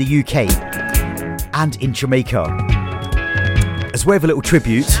here in the UK and in Jamaica. As way of a little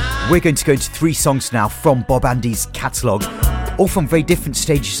tribute, we're going to go into 3 songs now from Bob Andy's catalogue, all from very different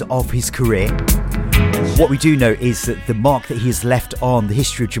stages of his career. What we do know is that the mark that he has left on the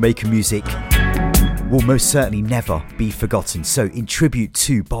history of Jamaican music will most certainly never be forgotten. So in tribute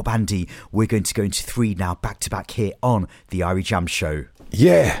to Bob Andy, we're going to go into 3 now, back to back here on the Irie Jamms Show.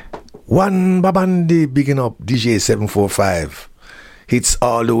 Yeah, one Bob Andy bigging up DJ 745. Hits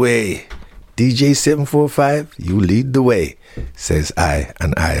all the way. DJ 745, you lead the way, says I,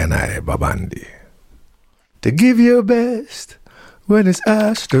 Bob Andy. To give your best when it's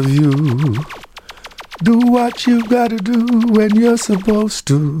asked of you. Do what you gotta do when you're supposed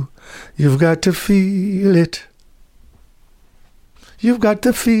to. You've got to feel it. You've got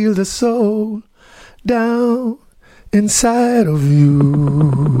to feel the soul down inside of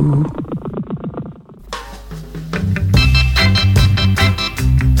you.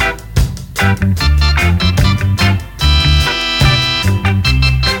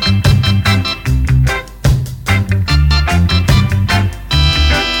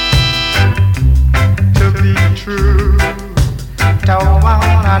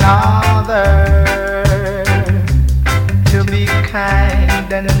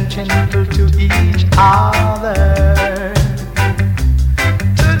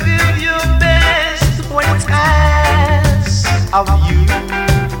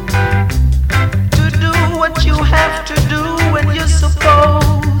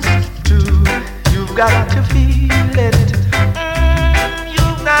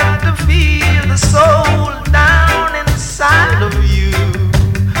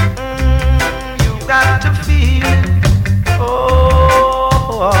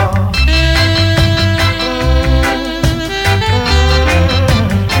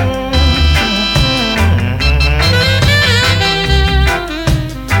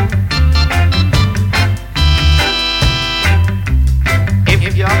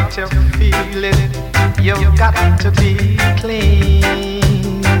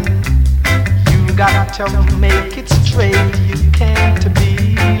 to make it straight, you can't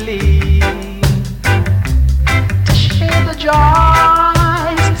believe. To share the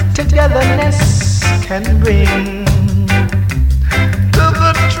joys togetherness can bring. To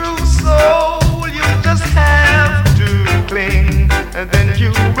the true soul, you just have to cling, and then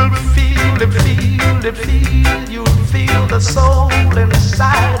you will feel it, feel it, feel. You'll feel the soul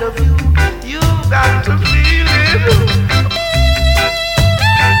inside of you. You've got to feel it.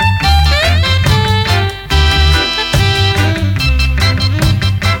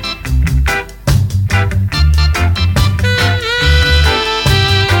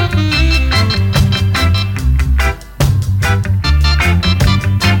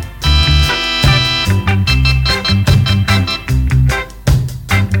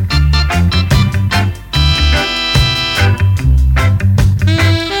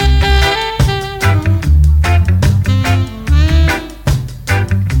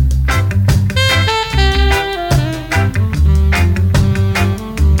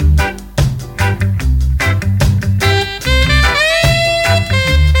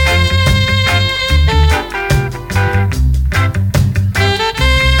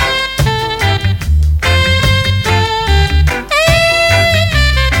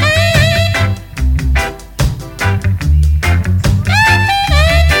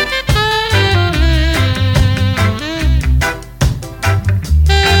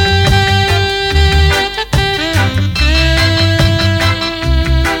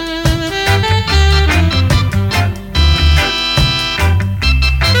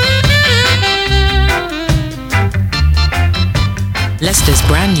 Leicester's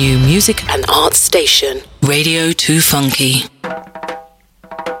brand new music and arts station, Radio2Funky.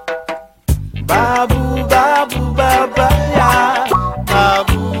 Babu, babu, baba, ya.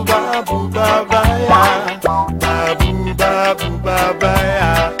 Babu, babu, baba, ya. Babu, babu, baba,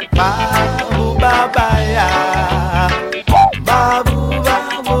 ya. Babu, baba, ya. Babu,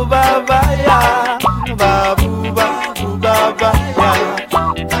 babu, baba, ya. Babu, babu, baba, ya.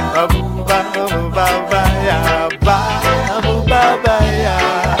 Babu, babu, baba, ya. Babu, baba, ya.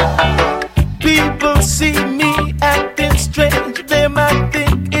 People see me acting strange. They might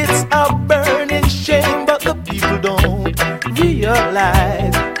think it's a burning shame, but the people don't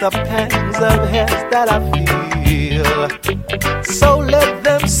realize the pangs of hell that I feel. So let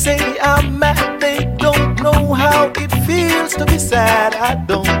them say I'm mad. They don't know how it feels to be sad. I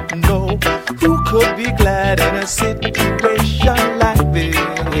don't know who could be glad in a situation like this.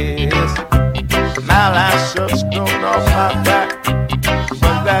 My last shirt's thrown off my back,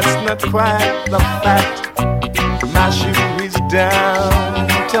 but that's not quite the fact. My shoe is down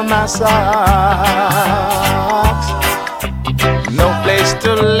to my socks. No place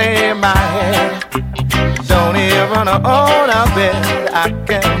to lay my head. Don't even own a bed. I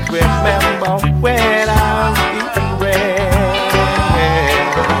can't remember when I've eaten bread.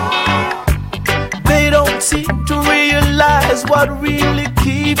 They don't seem to realize what really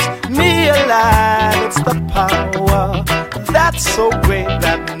keeps me alive. It's the power that's so great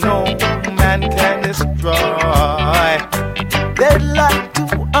that no man can destroy. They'd like to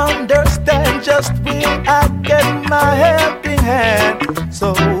understand just where I get my helping hand,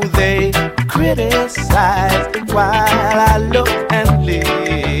 so they criticize while I look and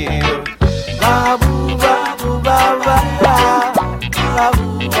live. Babu, babu, baba, ya.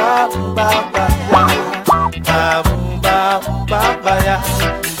 Babu, babu, baba, ya. Babu, babu, baba, ya.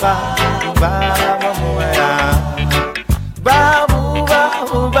 Babu, babu, ya. Babu,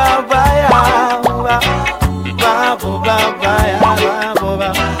 babu, baba, ya. Babu, baba, ya.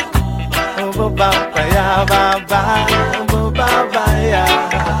 Babu, baba, ya. Babu, baba, ya.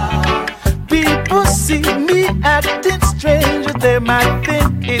 People see me acting strange. They might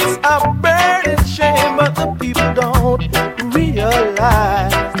think it's a burning shame, but the people don't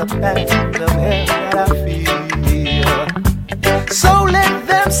realize the pain of hell that I feel. So let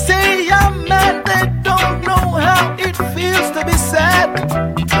them say I'm mad. They don't know how it feels to be sad.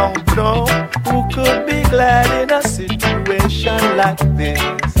 Don't know who could be glad in a situation like this.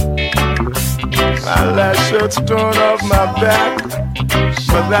 My last shirt's torn off my back,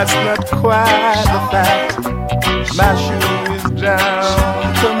 but that's not quite the fact. My shoe is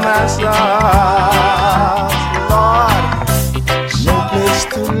down to my socks. Lord, no place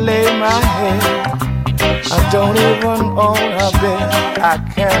to lay my head. I don't even own a bed. I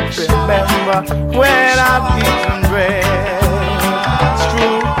can't remember when I've eaten bread. It's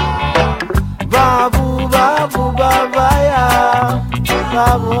true. Babu, babu, baba, ya.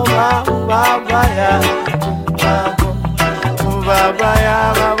 Babu, babu, baba, ya. Babu, baba, ya.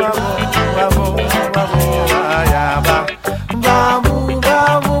 Babu, babu, babu, ya. Babu,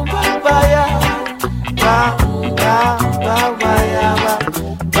 babu, baba, ya.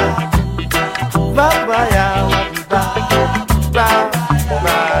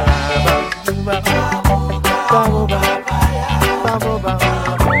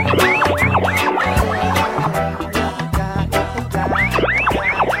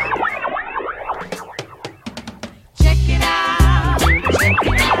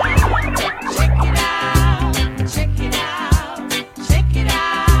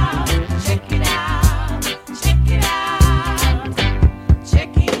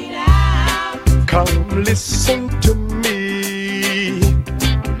 listen to me.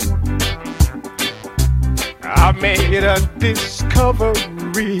 I made a discovery.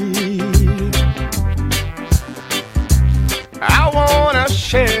 I wanna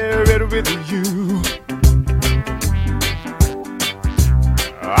share it with you.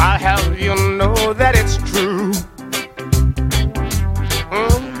 I'll have you know that it's true.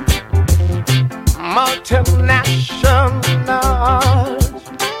 Multinationals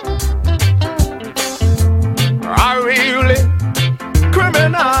are really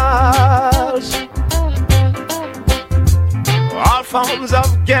criminals. All forms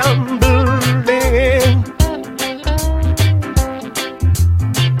of gambling.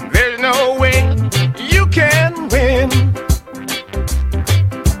 There's no way you can win.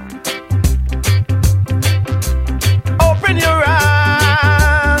 Open your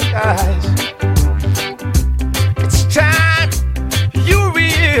eyes. It's time you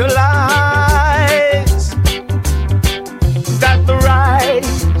realize that the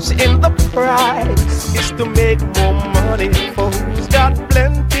rise in the price is to make more money for who's got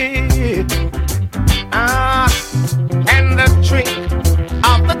plenty. And the trick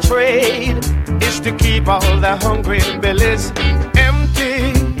of the trade is to keep all the hungry bellies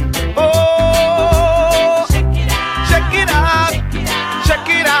empty. Oh, check it out, check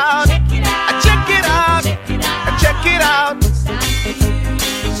it out, check it out, check it out.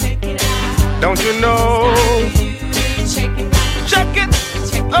 Don't you know? Check it.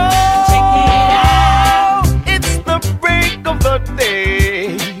 Oh, it's the break of the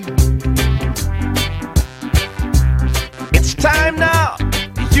day. It's time now.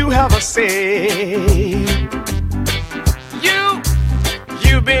 You have a say.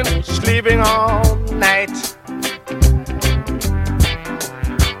 You've been sleeping all night,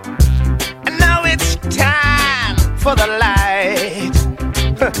 and now it's time for the light.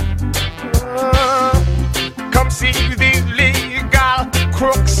 Come see these legal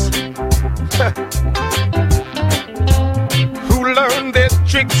crooks who learn their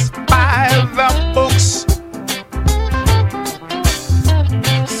tricks by the books.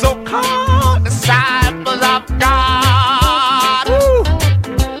 So-called disciples of God who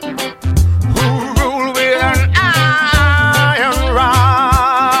rule with an iron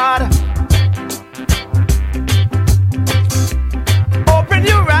rod. Open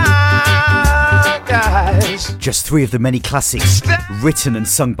your eyes. Just three of the many classics written and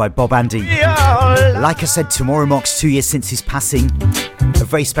sung by Bob Andy. Like I said, tomorrow marks 2 years since his passing. A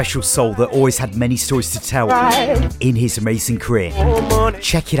very special soul that always had many stories to tell in his amazing career.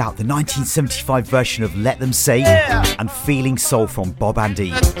 Check it out, the 1975 version of Let Them Say and Feeling Soul from Bob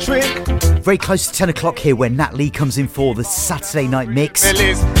Andy. Very close to 10 o'clock here where Nat Lee comes in for the Saturday night mix.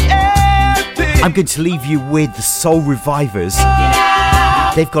 I'm going to leave you with the Soul Revivers.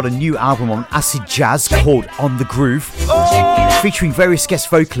 They've got a new album on acid jazz called On The Groove, featuring various guest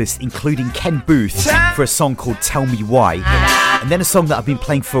vocalists including Ken Booth for a song called Tell Me Why, and then a song that I've been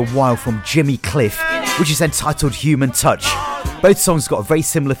playing for a while from Jimmy Cliff, which is entitled Human Touch. Both songs got a very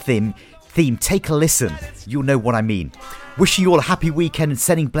similar theme. Take a listen, you'll know what I mean. Wishing you all a happy weekend and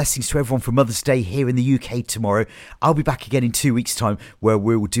sending blessings to everyone for Mother's Day here in the UK tomorrow. I'll be back again in 2 weeks' time where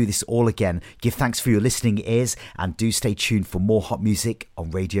we will do this all again. Give thanks for your listening ears and do stay tuned for more hot music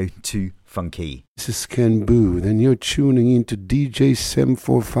on Radio 2 Funky. This is Ken Booth and you're tuning into DJ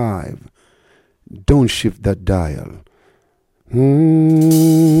 745. Don't shift that dial.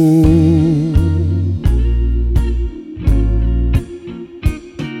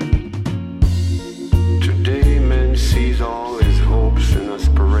 Today man sees all his hopes and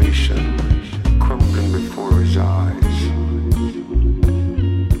aspirations crumbling before his eyes.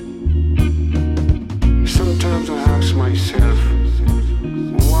 Sometimes I ask myself,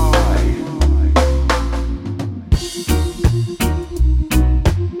 why?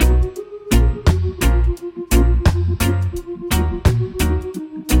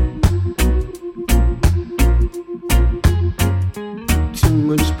 Too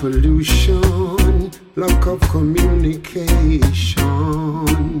much pollution, lack of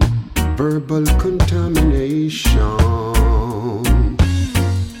communication, verbal contamination,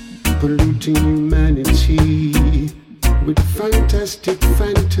 polluting humanity with fantastic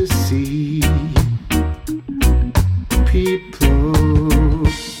fantasy. People,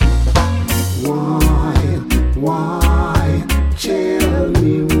 why, tell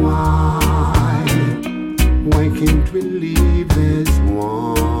me why can't we live as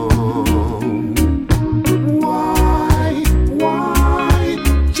one? Why,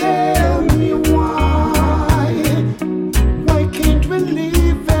 tell me why can't we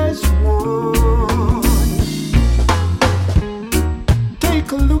live as one?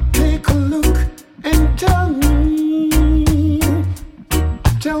 Take a look and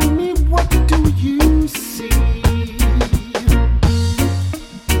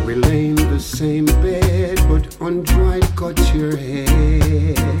We lay in the same bed, but undried cut your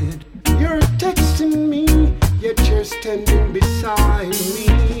head. You're texting me, yet you're standing beside me.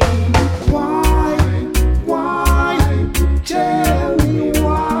 Why? Tell me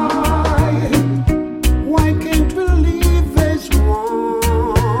why? Why can't we live as one?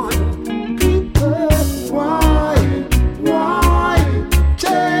 People, why?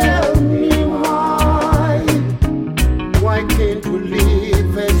 Tell me why? Why can't we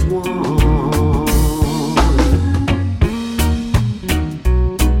live as one?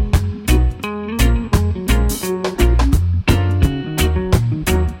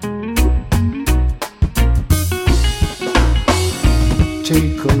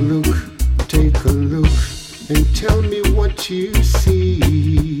 Take a look, and tell me what you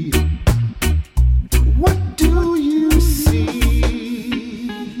see. What do you see?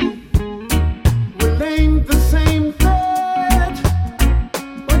 We lay in the same bed,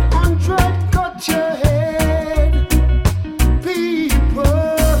 but undried got your head. People,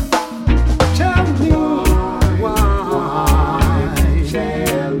 tell me why.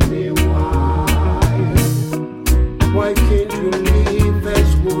 Tell me why. Why can't we live as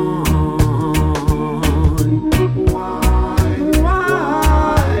one?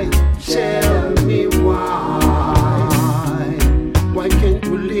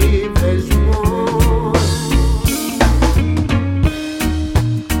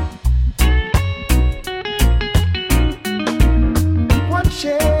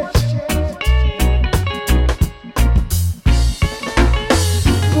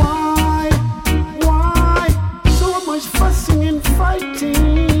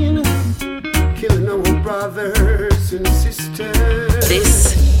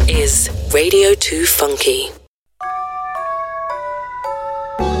 This is Radio2Funky.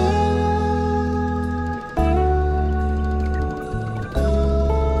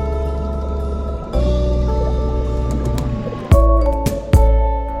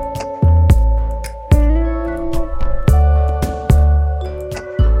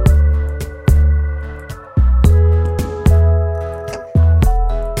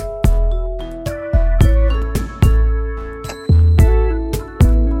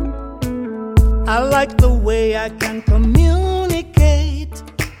 I like the way I can communicate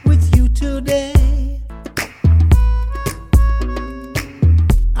with you today.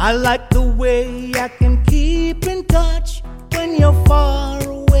 I like the way I can keep in touch when you're far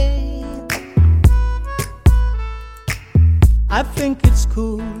away. I think it's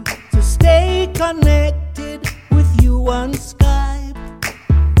cool to stay connected with you on Skype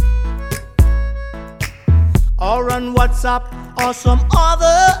or on WhatsApp or some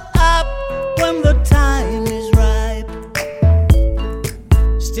other app when the time is ripe.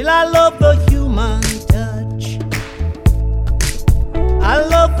 Still I love the human touch. I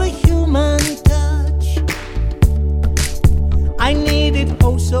love the human touch. I need it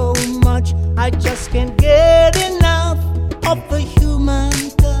oh so much. I just can't get enough of the human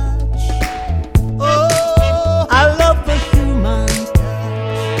touch. Oh, I love the human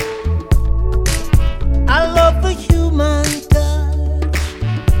touch. I love the human touch.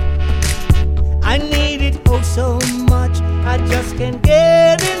 I need it oh so much. I just can't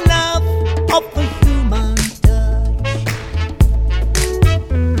get enough of the human touch.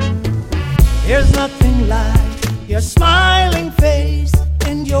 There's nothing like your smiling face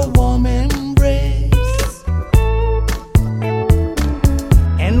and your warm embrace.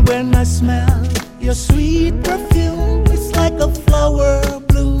 And when I smell your sweet perfume, it's like a flower